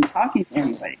not even talking to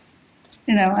anybody,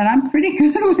 and I'm pretty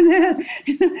good with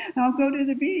it. I'll go to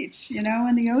the beach,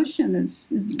 and the ocean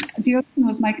the ocean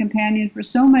was my companion for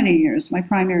so many years, my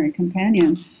primary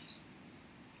companion.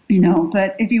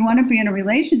 But if you want to be in a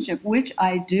relationship, which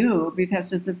I do,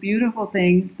 because it's a beautiful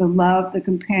thing, the love, the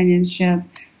companionship,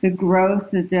 the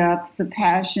growth, the depth, the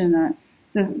passion,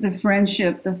 the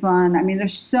friendship, the fun. I mean,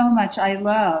 there's so much I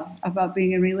love about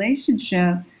being in a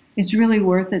relationship. It's really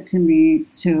worth it to me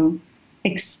to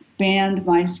expand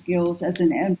my skills as an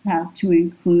empath to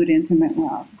include intimate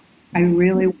love. I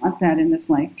really want that in this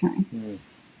lifetime.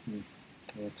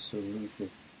 Absolutely.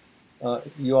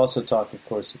 You also talk, of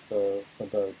course,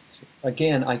 about,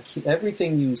 again,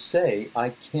 everything you say, I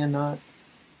cannot,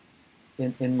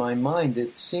 in my mind,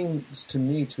 it seems to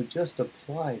me to just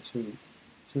apply to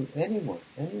anyone.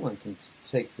 Anyone can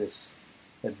take this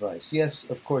advice. Yes,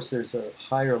 of course, there's a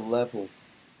higher level,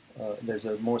 there's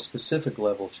a more specific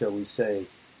level, shall we say,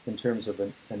 in terms of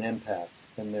an empath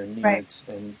and their needs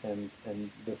and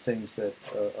the things that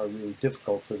are really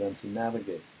difficult for them to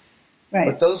navigate. Right.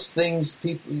 But those things,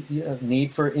 people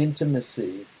need for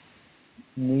intimacy,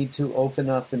 need to open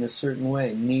up in a certain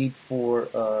way, need for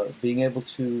being able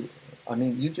to, I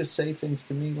mean, you just say things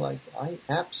to me like, I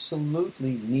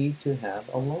absolutely need to have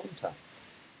alone time.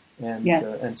 And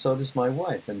and so does my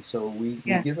wife. And so we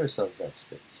give ourselves that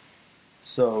space.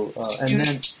 So,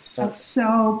 that's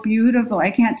so beautiful.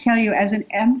 I can't tell you, as an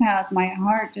empath, my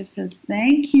heart just says,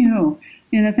 thank you.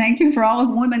 Thank you for all of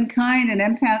womankind and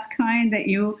empath kind that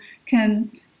you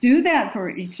can do that for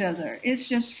each other. It's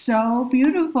just so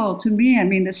beautiful to me. I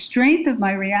mean, the strength of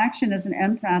my reaction as an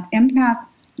empaths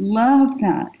love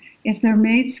that. If their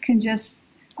mates can just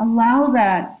allow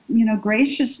that,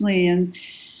 graciously and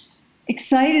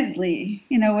excitedly,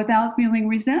 without feeling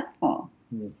resentful.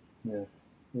 Yeah,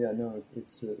 no, it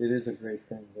is a great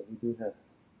thing that we do have.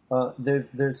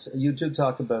 You do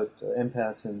talk about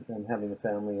empaths and having a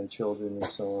family and children and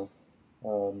so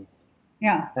on.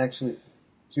 Yeah. Actually,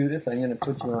 Judith, I'm going to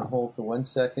put you on hold for 1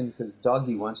 second because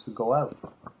Doggy wants to go out.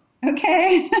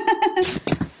 Okay.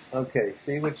 Okay,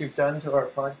 see what you've done to our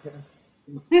podcast?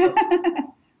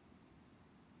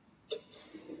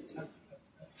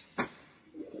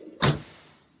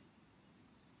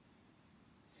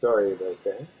 Sorry about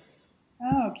that.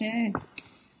 Oh, okay.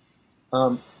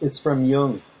 It's from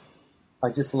Jung. I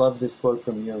just love this quote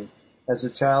from Jung. As a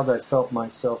child, I felt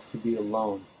myself to be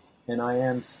alone, and I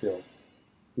am still,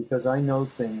 because I know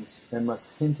things and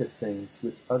must hint at things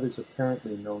which others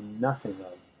apparently know nothing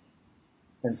of,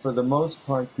 and for the most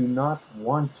part do not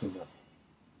want to know.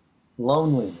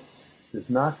 Loneliness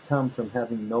does not come from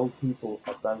having no people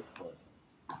about one,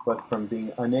 but from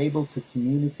being unable to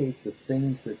communicate the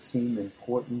things that seem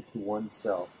important to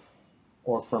oneself,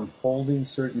 or from holding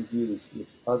certain views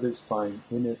which others find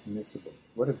inadmissible.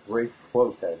 What a great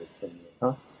quote that is from you,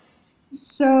 huh?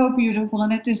 So beautiful,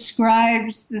 and it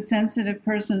describes the sensitive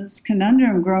person's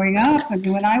conundrum growing up. I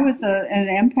mean, when I was an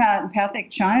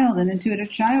empathic child, an intuitive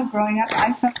child growing up,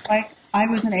 I felt like I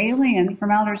was an alien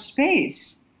from outer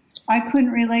space. I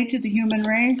couldn't relate to the human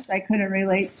race. I couldn't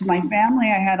relate to my family.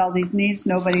 I had all these needs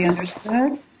nobody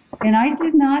understood, and I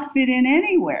did not fit in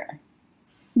anywhere.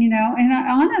 And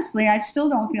honestly, I still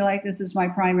don't feel like this is my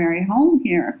primary home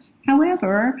here.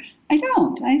 However, I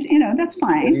don't. That's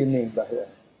fine. What do you mean by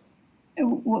that?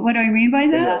 What do I mean by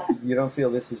that? You don't feel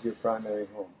this is your primary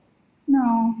home?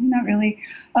 No, not really.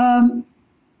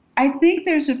 I think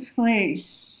there's a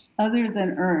place other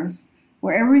than Earth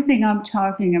where everything I'm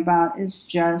talking about is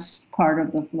just part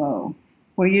of the flow,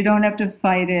 where you don't have to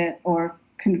fight it or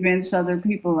convince other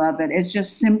people of it. It's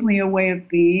just simply a way of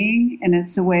being, and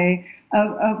it's a way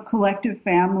of collective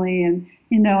family. And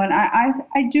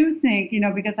I do think,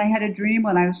 because I had a dream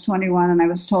when I was 21 and I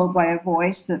was told by a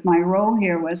voice that my role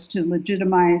here was to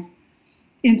legitimize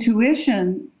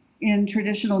intuition in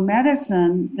traditional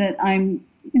medicine, that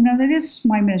that is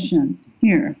my mission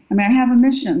here. I mean, I have a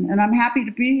mission, and I'm happy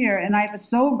to be here, and I have a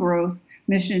soul growth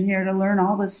mission here to learn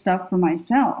all this stuff for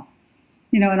myself,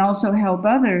 and also help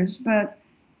others. But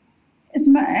as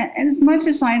much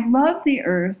as I love the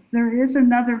Earth, there is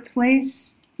another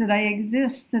place that I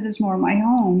exist that is more my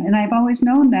home. And I've always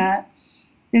known that.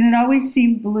 And it always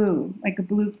seemed blue, like a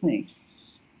blue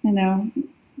place.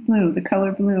 Blue, the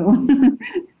color blue. And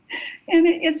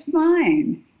it's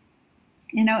fine.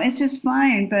 It's just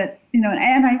fine. But,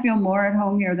 and I feel more at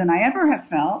home here than I ever have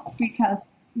felt because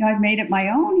I've made it my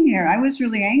own here. I was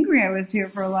really angry. I was here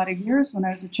for a lot of years when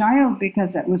I was a child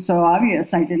because it was so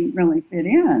obvious I didn't really fit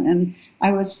in. And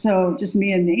I was so just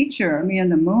me and nature, me and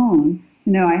the moon.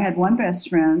 I had one best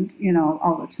friend,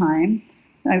 all the time.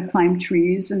 I would climb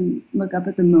trees and look up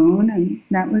at the moon, and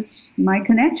that was my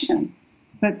connection.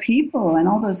 But people and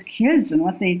all those kids and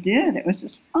what they did, it was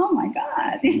just, oh my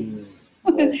God.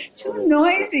 Too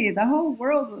noisy. The whole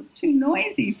world was too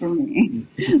noisy for me.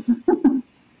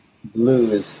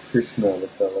 Blue is Krishna, the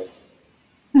fellow.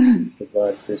 The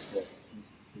god Krishna is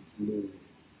blue.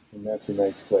 And that's a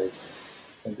nice place.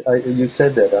 And you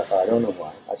said that, I don't know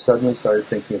why. I suddenly started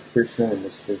thinking of Krishna, and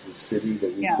there's a city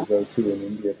that we used to go to in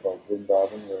India called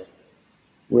Vrindavan,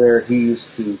 where he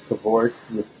used to cavort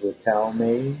with the cow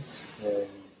maids and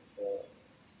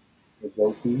the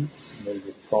gopis, and they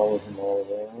would follow him all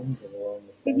around and along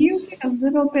the fence. Can you get a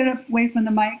little bit away from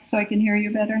the mic so I can hear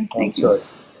you better? Thank you. Sorry.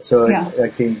 So I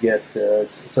can get,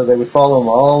 so they would follow him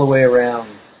all the way around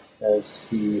as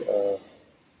he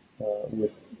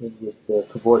would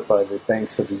cavort by the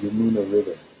banks of the Yamuna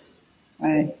River.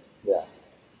 Right. So,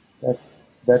 yeah.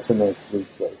 That's a nice blue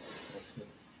place, actually.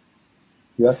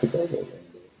 You have to go there one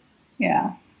day.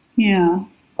 Yeah. Yeah.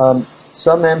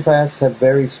 Some empaths have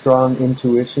very strong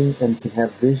intuition and can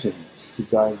have visions to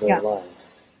guide their lives.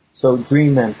 So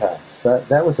dream empaths,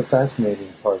 that was a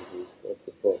fascinating part of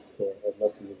the book. I'd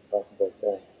love for you to talk about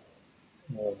that.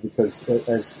 Because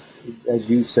as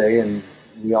you say, and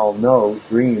we all know,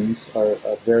 dreams are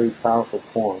a very powerful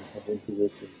form of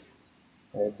intuition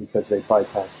because they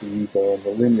bypass the ego and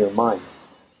the linear mind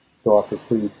to offer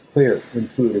clear,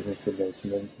 intuitive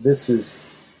information. And this is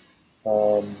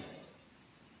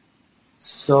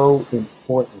so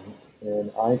important,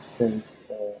 and I think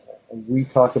we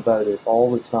talk about it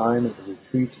all the time at the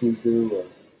retreats we do,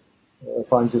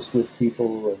 if I'm just with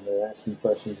people and they're asking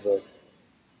questions about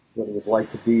what it was like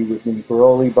to be with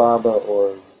Nimkaroli Baba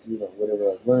or,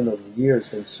 whatever I've learned over the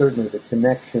years, and certainly the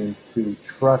connection to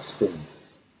trusting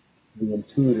the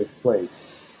intuitive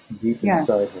place deep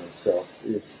inside oneself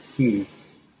is key.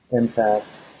 Empath,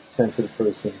 sensitive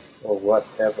person, or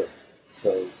whatever.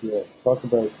 So, talk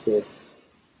about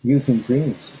using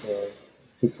dreams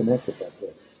to connect with that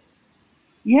place.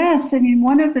 Yes, I mean,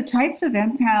 one of the types of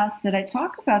empaths that I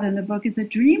talk about in the book is a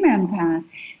dream empath.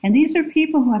 And these are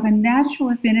people who have a natural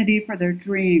affinity for their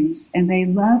dreams, and they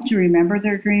love to remember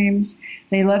their dreams.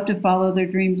 They love to follow their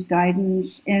dreams'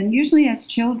 guidance. And usually as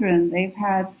children, they've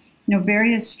had,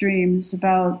 various dreams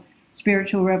about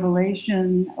spiritual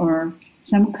revelation or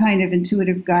some kind of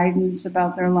intuitive guidance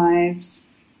about their lives.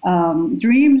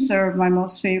 Dreams are my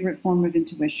most favorite form of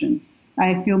intuition.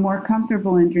 I feel more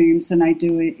comfortable in dreams than I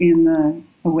do in the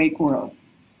awake world.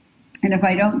 And if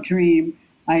I don't dream,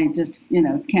 I just,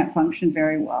 can't function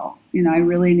very well. I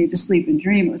really need to sleep and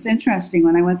dream. It was interesting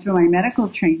when I went through my medical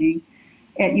training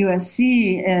at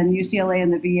USC and UCLA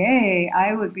and the VA,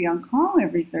 I would be on call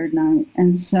every third night.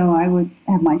 And so I would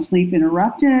have my sleep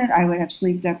interrupted. I would have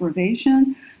sleep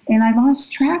deprivation. And I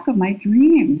lost track of my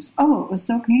dreams. Oh, it was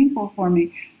so painful for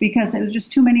me because it was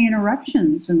just too many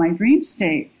interruptions in my dream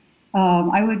state.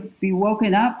 I would be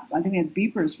woken up, I think we had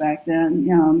beepers back then,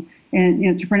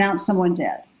 and to pronounce someone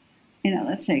dead.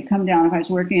 Let's say come down if I was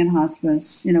working in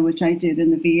hospice, which I did in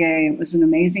the VA. It was an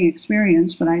amazing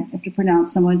experience, but I have to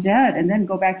pronounce someone dead and then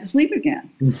go back to sleep again.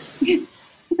 How did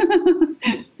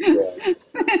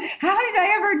I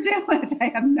ever do it?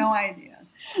 I have no idea.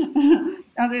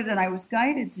 Other than I was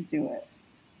guided to do it,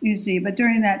 you see. But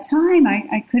during that time,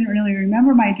 I couldn't really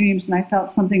remember my dreams, and I felt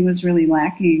something was really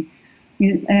lacking.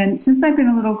 And since I've been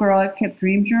a little girl, I've kept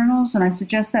dream journals, and I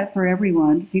suggest that for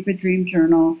everyone, to keep a dream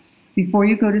journal before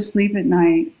you go to sleep at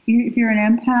night. If you're an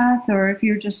empath or if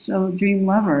you're just a dream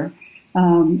lover,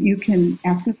 you can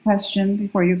ask a question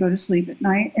before you go to sleep at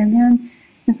night. And then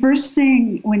the first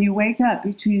thing when you wake up,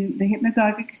 between the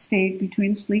hypnagogic state,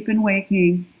 between sleep and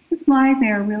waking, just lie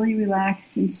there really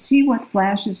relaxed and see what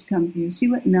flashes come to you, see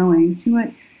what knowing, see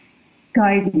what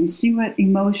guidance, see what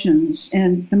emotions,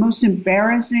 and the most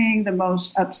embarrassing, the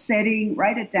most upsetting,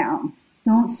 write it down.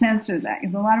 Don't censor that,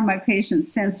 because a lot of my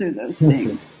patients censor those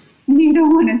things. And you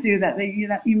don't want to do that.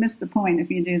 You miss the point if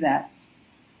you do that.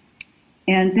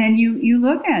 And then you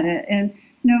look at it, and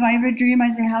if I have a dream, I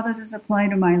say, how does this apply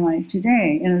to my life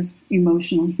today? And it's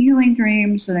emotional healing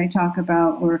dreams that I talk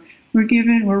about, where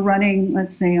we're running,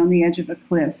 let's say, on the edge of a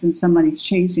cliff, and somebody's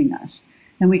chasing us,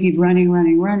 and we keep running,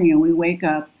 and we wake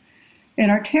up and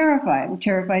are terrified. We're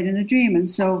terrified in the dream. And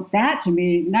so that, to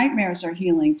me, nightmares are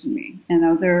healing to me.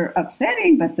 They're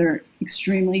upsetting, but they're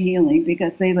extremely healing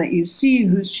because they let you see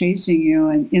who's chasing you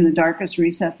and in the darkest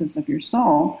recesses of your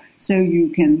soul, so you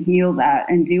can heal that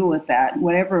and deal with that.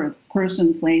 Whatever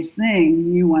person, place,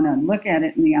 thing, you want to look at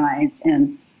it in the eyes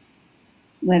and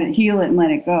let it heal it and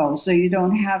let it go. So you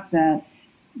don't have that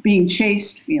being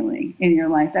chased feeling in your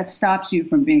life. That stops you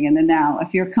from being in the now.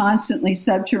 If you're constantly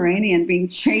subterranean, being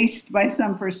chased by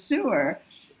some pursuer,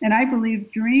 and I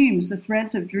believe dreams, the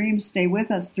threads of dreams stay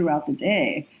with us throughout the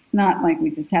day. It's not like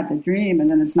we just have the dream and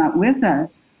then it's not with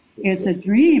us. It's a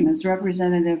dream is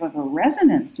representative of a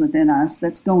resonance within us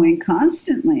that's going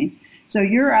constantly. So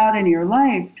you're out in your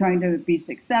life trying to be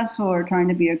successful or trying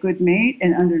to be a good mate,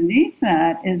 and underneath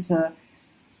that is a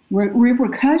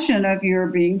repercussion of your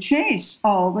being chased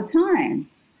all the time.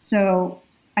 So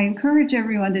I encourage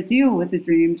everyone to deal with the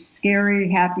dreams,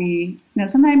 scary, happy.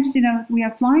 Sometimes, we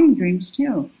have flying dreams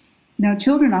too.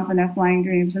 Children often have flying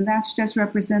dreams, and that's just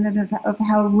representative of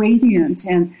how radiant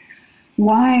and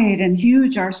wide and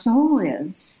huge our soul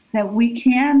is, that we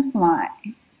can fly.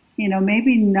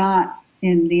 Maybe not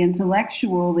in the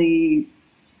intellectually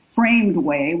framed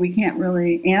way. We can't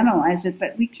really analyze it,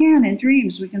 but we can. In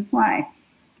dreams, we can fly.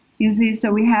 You see,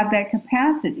 so we have that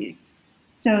capacity.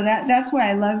 So that's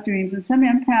why I love dreams. And some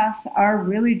empaths are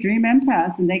really dream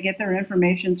empaths, and they get their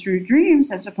information through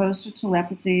dreams as opposed to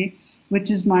telepathy, which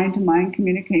is mind-to-mind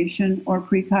communication or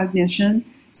precognition.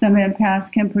 Some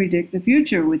empaths can predict the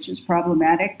future, which is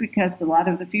problematic because a lot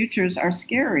of the futures are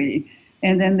scary.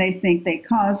 And then they think they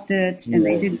caused it, and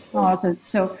they didn't cause it.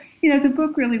 So, the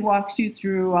book really walks you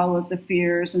through all of the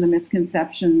fears and the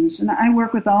misconceptions. And I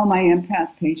work with all my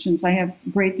empath patients. I have a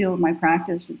great deal of my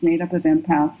practice is made up of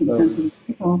empaths and sensitive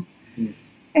people.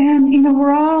 And,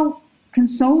 we're all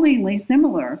consolingly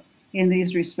similar in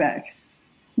these respects.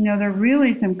 There are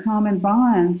really some common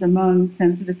bonds among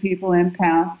sensitive people,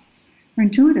 empaths, or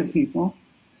intuitive people.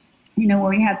 where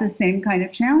we have the same kind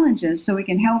of challenges, so we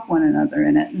can help one another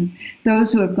in it. And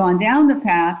those who have gone down the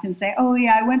path can say, oh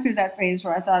yeah, I went through that phase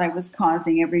where I thought I was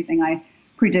causing everything I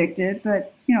predicted,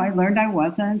 but I learned I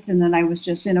wasn't, and then I was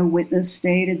just in a witness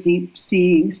state, a deep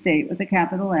seeing state with a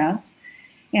capital S.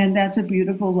 And that's a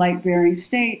beautiful light-bearing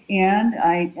state. And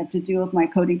I have to deal with my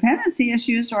codependency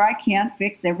issues, where I can't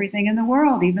fix everything in the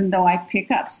world, even though I pick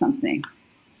up something.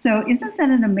 So isn't that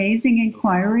an amazing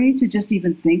inquiry to just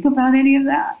even think about any of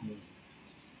that?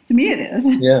 To me, it is.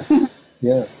 Yeah,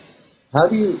 yeah. How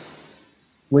do you,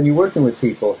 when you're working with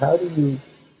people, how do you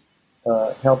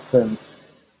help them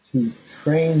to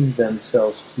train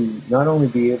themselves to not only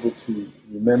be able to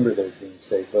remember their dreams,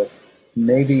 say, but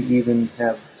maybe even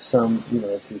have some,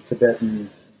 it's a Tibetan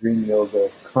dream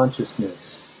yoga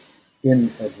consciousness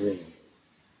in a dream,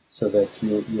 so that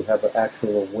you have an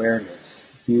actual awareness.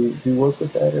 Do you work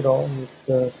with that at all?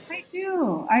 I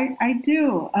do. I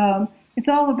do. It's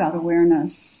all about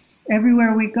awareness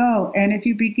everywhere we go. And if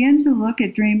you begin to look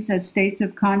at dreams as states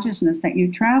of consciousness that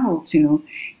you travel to,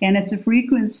 and it's a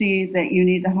frequency that you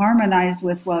need to harmonize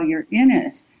with while you're in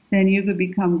it, then you could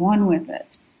become one with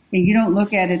it. And you don't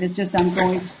look at it as just, I'm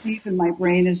going to sleep and my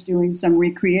brain is doing some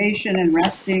recreation and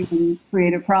resting and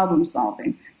creative problem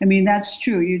solving. I mean, that's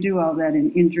true. You do all that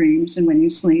in dreams and when you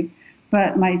sleep.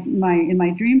 But in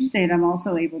my dream state, I'm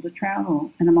also able to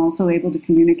travel, and I'm also able to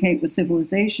communicate with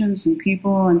civilizations and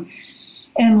people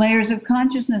and layers of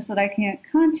consciousness that I can't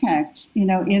contact,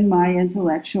 in my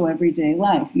intellectual everyday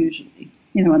life usually,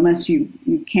 unless you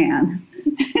can,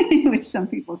 which some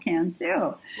people can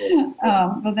too.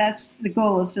 But that's the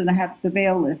goal, is to have the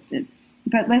veil lifted.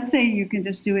 But let's say you can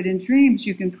just do it in dreams.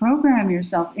 You can program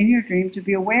yourself in your dream to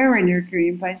be aware in your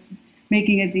dream by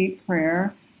making a deep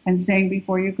prayer and saying,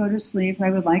 before you go to sleep, I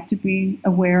would like to be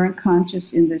aware and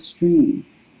conscious in this dream.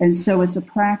 And so it's a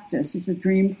practice. It's a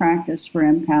dream practice for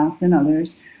empaths and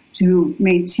others to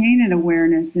maintain an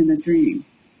awareness in the dream.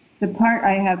 The part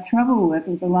I have trouble with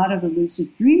a lot of the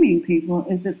lucid dreaming people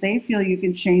is that they feel you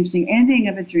can change the ending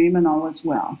of a dream and all is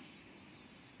well.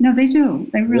 No, they do.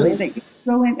 They really? They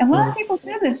go in. A lot of people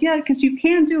do this, because you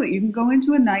can do it. You can go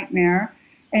into a nightmare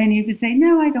and you can say,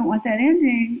 no, I don't want that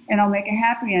ending, and I'll make a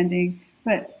happy ending.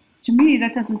 But to me,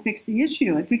 that doesn't fix the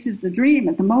issue. It fixes the dream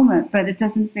at the moment, but it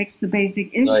doesn't fix the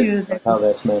basic issue how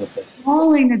that's manifested.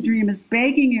 Calling the dream is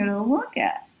begging you to look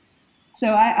at.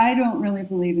 So I don't really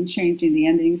believe in changing the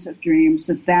endings of dreams,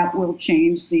 that will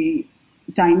change the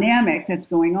dynamic that's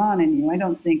going on in you. I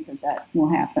don't think that will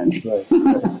happen.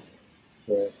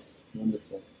 Right.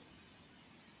 Wonderful.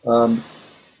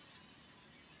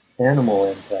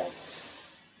 Animal empaths.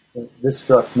 This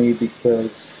struck me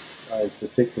because I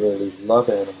particularly love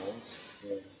animals.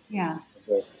 Yeah.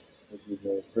 But as you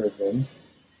may have heard them.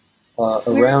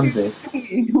 Around me.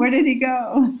 Where did he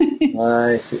go?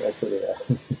 I put her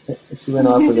out. She went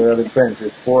off with her other friends.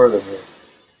 There's 4 of them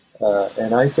here.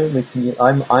 And I certainly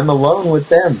I'm alone with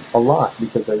them a lot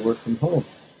because I work from home.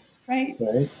 Right.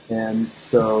 And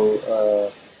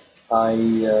so I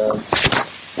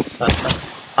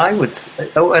would.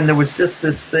 And there was just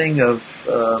this thing of.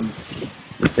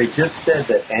 They just said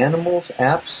that animals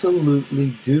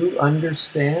absolutely do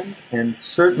understand, and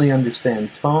certainly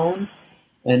understand tone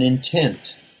and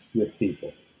intent with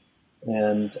people.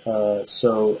 And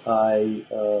so I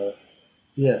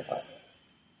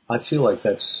feel like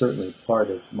that's certainly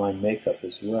part of my makeup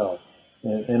as well.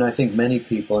 And I think many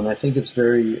people, and I think it's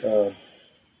very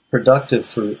productive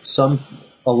for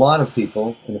a lot of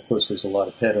people, and of course there's a lot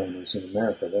of pet owners in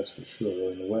America, that's for sure,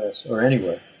 or in the West, or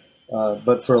anywhere.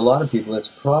 But for a lot of people, that's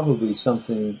probably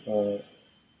something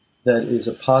that is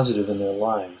a positive in their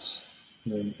lives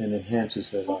and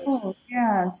enhances their lives. Oh,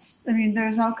 yes. I mean,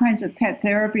 there's all kinds of pet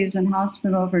therapies in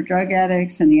hospital for drug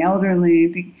addicts and the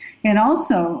elderly. And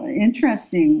also,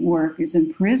 interesting work is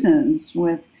in prisons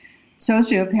with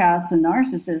sociopaths and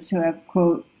narcissists who have,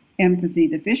 quote, empathy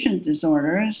deficient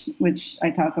disorders, which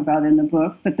I talk about in the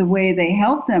book. But the way they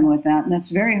help them with that, and that's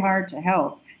very hard to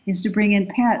help, is to bring in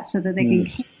pets so that they can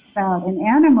care about an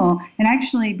animal and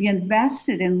actually be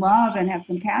invested in love and have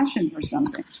compassion for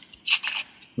something.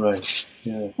 Right.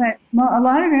 Yeah. But a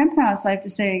lot of empaths, I have to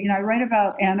say, I write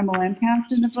about animal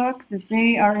empaths in the book, that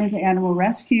they are into animal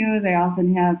rescue. They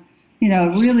often have,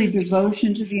 really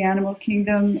devotion to the animal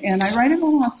kingdom. And I write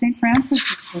about how St. Francis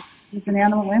is an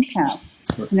animal empath.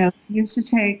 He used to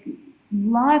take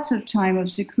lots of time of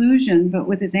seclusion, but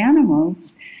with his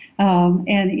animals. And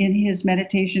in his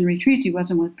meditation retreats, he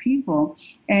wasn't with people,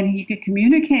 and he could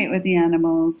communicate with the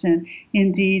animals and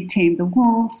indeed tamed the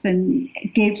wolf and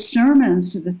gave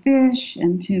sermons to the fish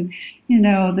and to,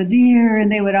 the deer,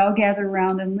 and they would all gather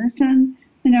around and listen.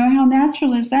 How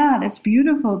natural is that? It's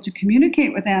beautiful to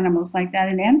communicate with animals like that.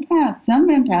 And empaths, some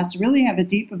empaths really have a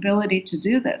deep ability to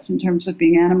do this in terms of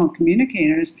being animal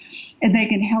communicators. And they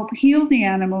can help heal the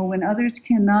animal when others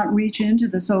cannot reach into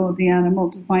the soul of the animal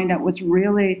to find out what's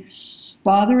really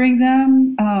bothering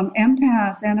them. Animal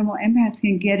empaths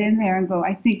can get in there and go,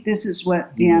 I think this is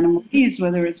what the animal needs,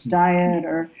 whether it's diet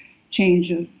or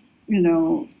change of,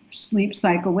 sleep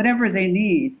cycle, whatever they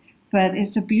need. But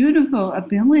it's a beautiful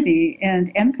ability,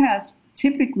 and empaths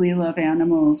typically love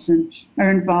animals and are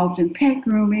involved in pet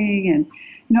grooming and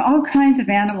all kinds of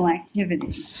animal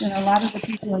activities. And a lot of the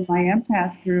people in my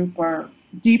empath group are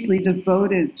deeply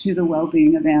devoted to the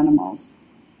well-being of animals.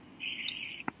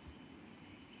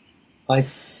 I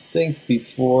think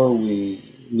before we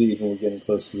leave, and we're getting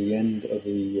close to the end of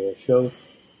the show,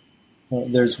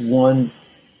 there's one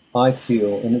I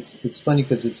feel, and it's funny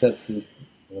because it's at the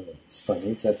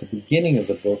beginning of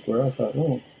the book where I thought,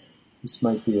 this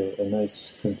might be a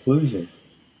nice conclusion.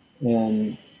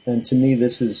 And to me,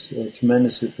 this is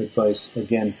tremendous advice,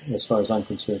 again, as far as I'm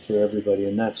concerned, for everybody,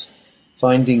 and that's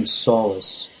finding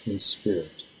solace in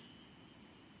spirit.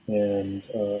 And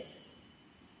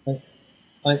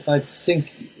I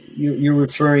think you're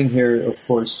referring here, of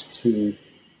course, to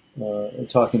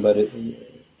talking about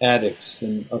addicts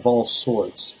and of all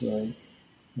sorts, right?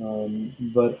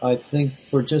 But I think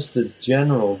for just the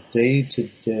general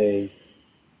day-to-day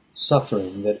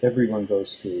suffering that everyone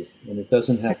goes through, and it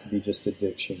doesn't have to be just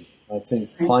addiction, I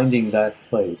think finding that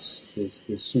place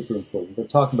is super important. But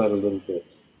talk about it a little bit.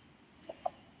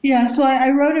 Yeah, so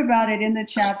I wrote about it in the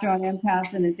chapter on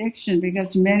empaths and addiction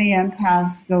because many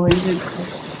empaths go into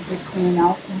addiction and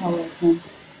alcoholism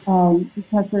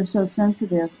because they're so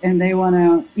sensitive and they want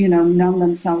to, numb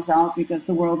themselves out because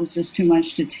the world is just too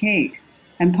much to take.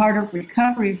 And part of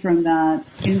recovery from that,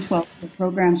 in 12-step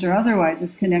programs or otherwise,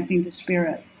 is connecting to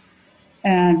spirit.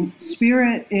 And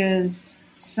spirit is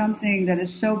something that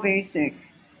is so basic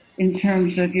in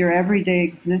terms of your everyday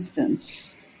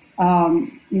existence.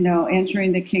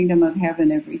 Entering the kingdom of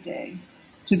heaven every day,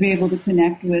 to be able to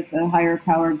connect with a higher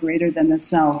power greater than the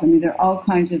self. I mean, there are all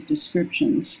kinds of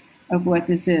descriptions of what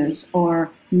this is, or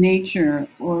nature,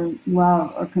 or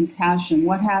love, or compassion.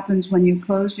 What happens when you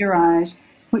close your eyes,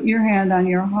 put your hand on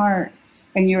your heart,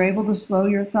 and you're able to slow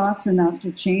your thoughts enough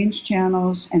to change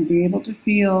channels and be able to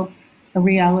feel a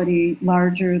reality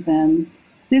larger than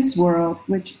this world,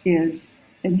 which is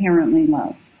inherently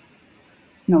love.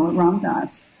 Ram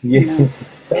Dass. Yeah.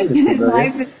 His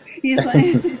life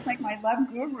he's like my love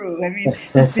guru. I mean,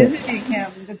 just visiting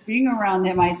him, just being around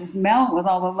him, I just melt with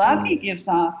all the love he gives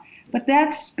off. But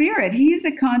that's spirit. He's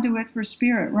a conduit for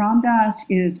spirit. Ram Dass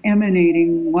is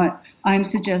emanating what I'm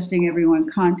suggesting everyone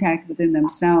contact within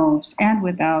themselves and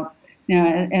without,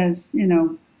 as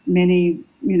many,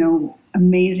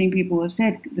 amazing people have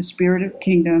said, the spirit of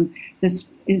kingdom,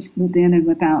 this is within and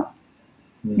without.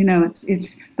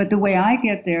 But the way I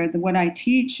get there, what I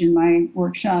teach in my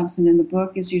workshops and in the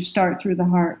book is you start through the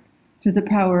heart, through the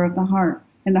power of the heart.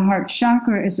 And the heart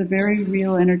chakra is a very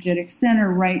real energetic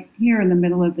center right here in the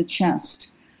middle of the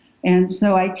chest. And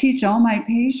so I teach all my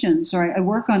patients, or I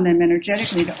work on them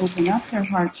energetically to open up their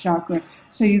heart chakra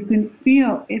so you can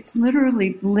feel it's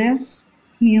literally bliss,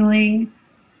 healing,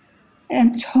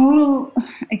 and total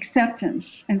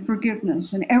acceptance and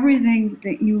forgiveness, and everything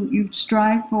that you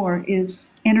strive for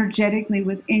is energetically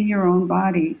within your own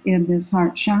body in this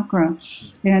heart chakra.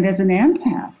 And as an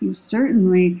empath, you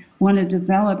certainly want to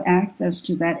develop access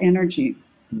to that energy.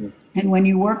 Yeah. And when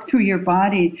you work through your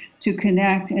body to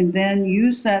connect and then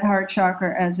use that heart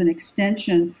chakra as an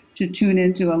extension to tune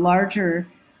into a larger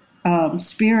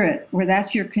spirit, where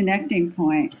that's your connecting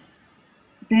point,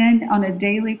 then on a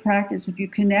daily practice, if you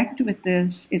connect with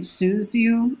this, it soothes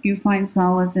you, you find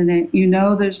solace in it,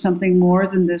 there's something more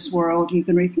than this world, you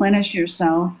can replenish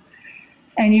yourself,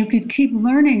 and you could keep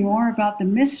learning more about the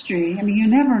mystery. I mean, you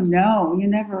never know, you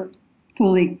never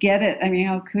fully get it. I mean,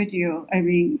 how could you? I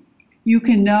mean, you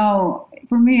can know,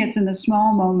 for me, it's in the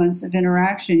small moments of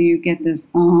interaction you get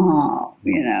this,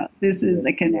 this is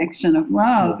a connection of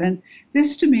love. And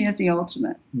this to me is the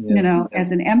ultimate,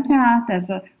 as an empath, as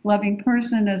a loving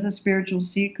person, as a spiritual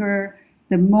seeker,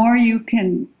 the more you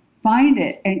can find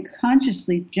it and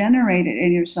consciously generate it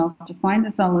in yourself to find the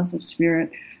solace of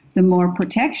spirit, the more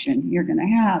protection you're going to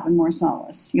have and more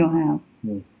solace you'll have.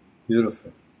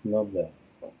 Beautiful. Love that.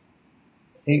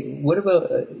 Hey, what about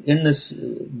in this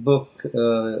book,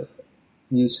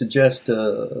 you suggest,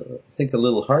 I think, a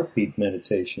little heartbeat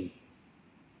meditation.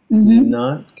 Mm-hmm.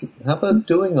 Not? How about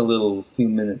doing a little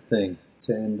few-minute thing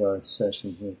to end our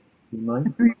session here? Do you mind? A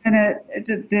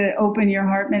 3-minute to open your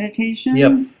heart meditation?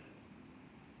 Yep.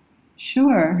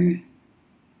 Sure.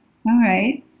 All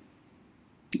right.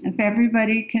 If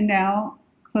everybody can now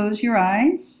close your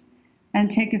eyes and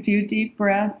take a few deep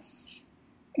breaths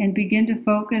and begin to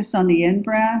focus on the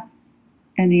in-breath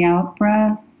and the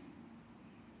out-breath.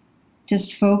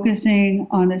 Just focusing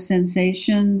on the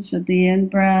sensations of the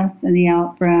in-breath and the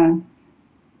out-breath.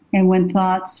 And when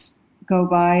thoughts go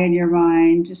by in your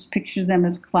mind, just picture them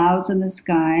as clouds in the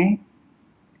sky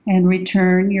and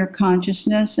return your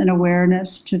consciousness and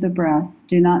awareness to the breath.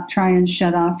 Do not try and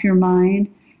shut off your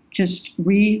mind. Just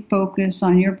refocus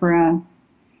on your breath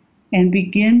and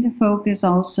begin to focus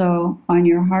also on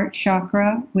your heart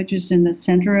chakra, which is in the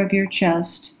center of your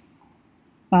chest,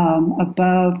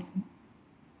 above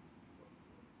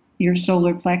your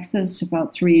solar plexus,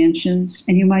 about 3 inches.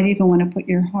 And you might even want to put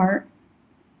your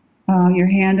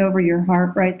hand over your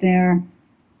heart right there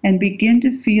and begin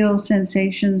to feel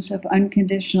sensations of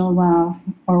unconditional love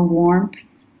or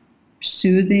warmth,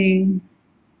 soothing.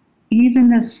 Even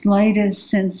the slightest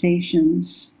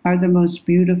sensations are the most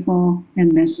beautiful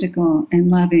and mystical and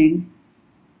loving.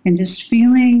 And just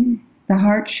feeling the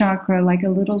heart chakra like a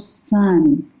little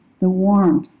sun, the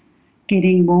warmth,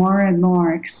 getting more and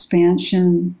more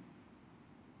expansion,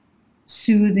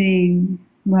 soothing,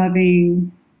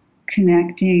 loving,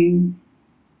 connecting,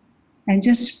 and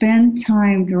just spend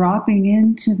time dropping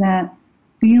into that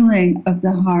feeling of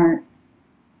the heart.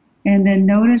 And then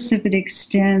notice if it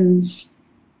extends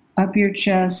up your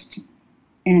chest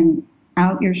and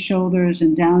out your shoulders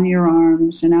and down your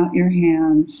arms and out your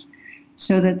hands,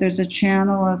 so that there's a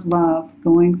channel of love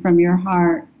going from your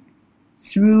heart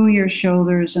through your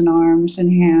shoulders and arms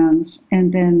and hands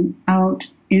and then out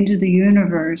into the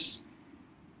universe,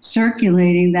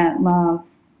 circulating that love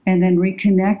and then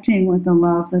reconnecting with the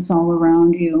love that's all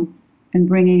around you and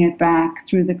bringing it back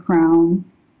through the crown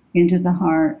into the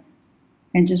heart,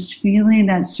 and just feeling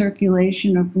that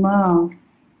circulation of love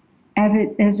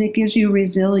as it gives you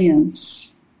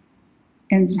resilience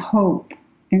and hope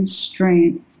and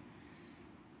strength,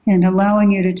 and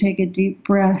allowing you to take a deep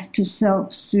breath to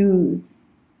self-soothe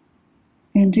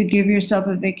and to give yourself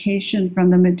a vacation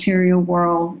from the material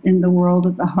world in the world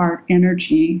of the heart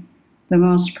energy, the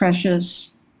most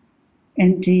precious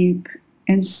and deep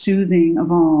and soothing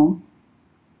of all.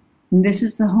 And this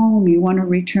is the home you want to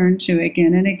return to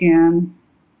again and again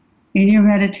in your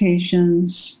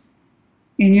meditations,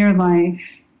 in your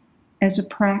life, as a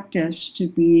practice to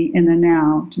be in the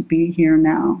now, to be here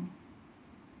now.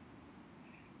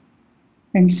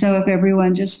 And so if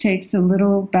everyone just takes a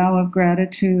little bow of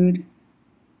gratitude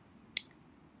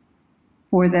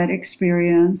for that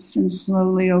experience and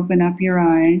slowly open up your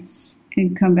eyes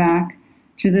and come back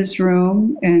to this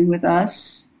room and with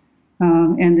us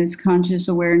and this conscious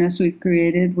awareness we've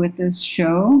created with this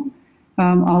show,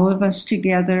 all of us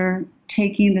together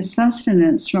taking the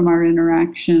sustenance from our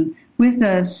interaction with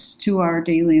us to our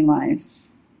daily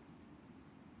lives.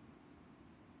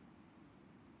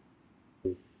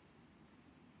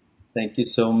 Thank you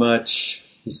so much.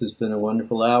 This has been a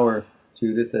wonderful hour,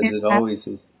 Judith, as it always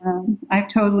is. I've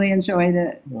totally enjoyed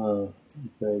it. Oh,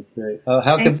 very great.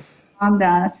 How could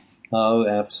Das. Oh,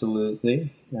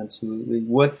 absolutely, absolutely.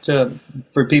 What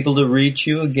for people to reach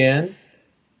you again?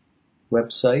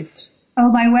 Website?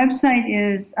 Oh, my website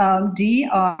is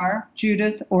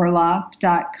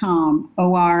drjudithorloff.com,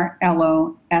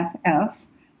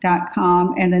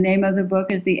 ORLOFF.com, and the name of the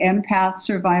book is The Empath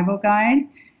Survival Guide.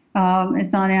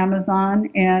 It's on Amazon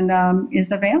and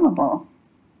is available.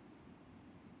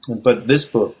 But this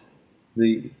book,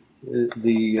 the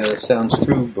Sounds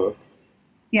True book,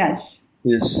 yes,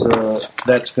 is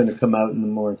that's going to come out in a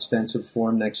more extensive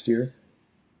form next year?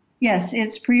 Yes,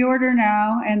 it's pre-order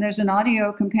now, and there's an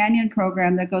audio companion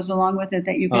program that goes along with it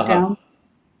that you could download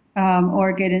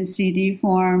or get in CD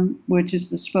form, which is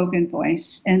the spoken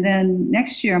voice. And then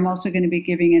next year, I'm also going to be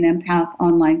giving an empath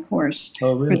online course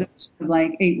for those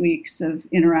like 8 weeks of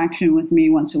interaction with me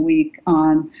once a week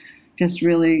on just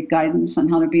really guidance on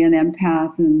how to be an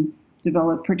empath and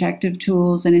develop protective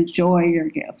tools and enjoy your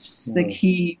gifts. The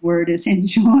key word is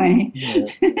enjoy. Yeah.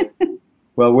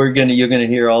 Well, you're going to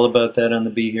hear all about that on the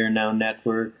Be Here Now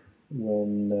network.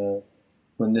 When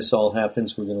this all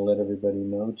happens, we're going to let everybody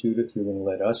know. Judith, you're going to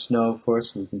let us know, of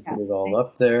course, so we can put it all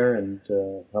up there and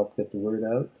help get the word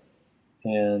out.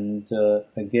 And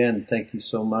again, thank you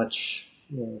so much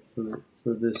for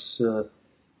this,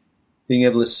 being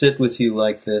able to sit with you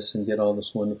like this and get all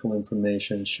this wonderful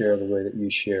information, share the way that you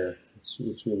share. It's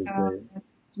really great.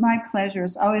 It's my pleasure.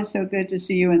 It's always so good to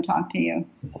see you and talk to you.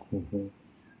 Mm-hmm.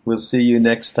 We'll see you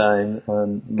next time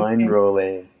on Mind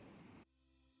Rolling.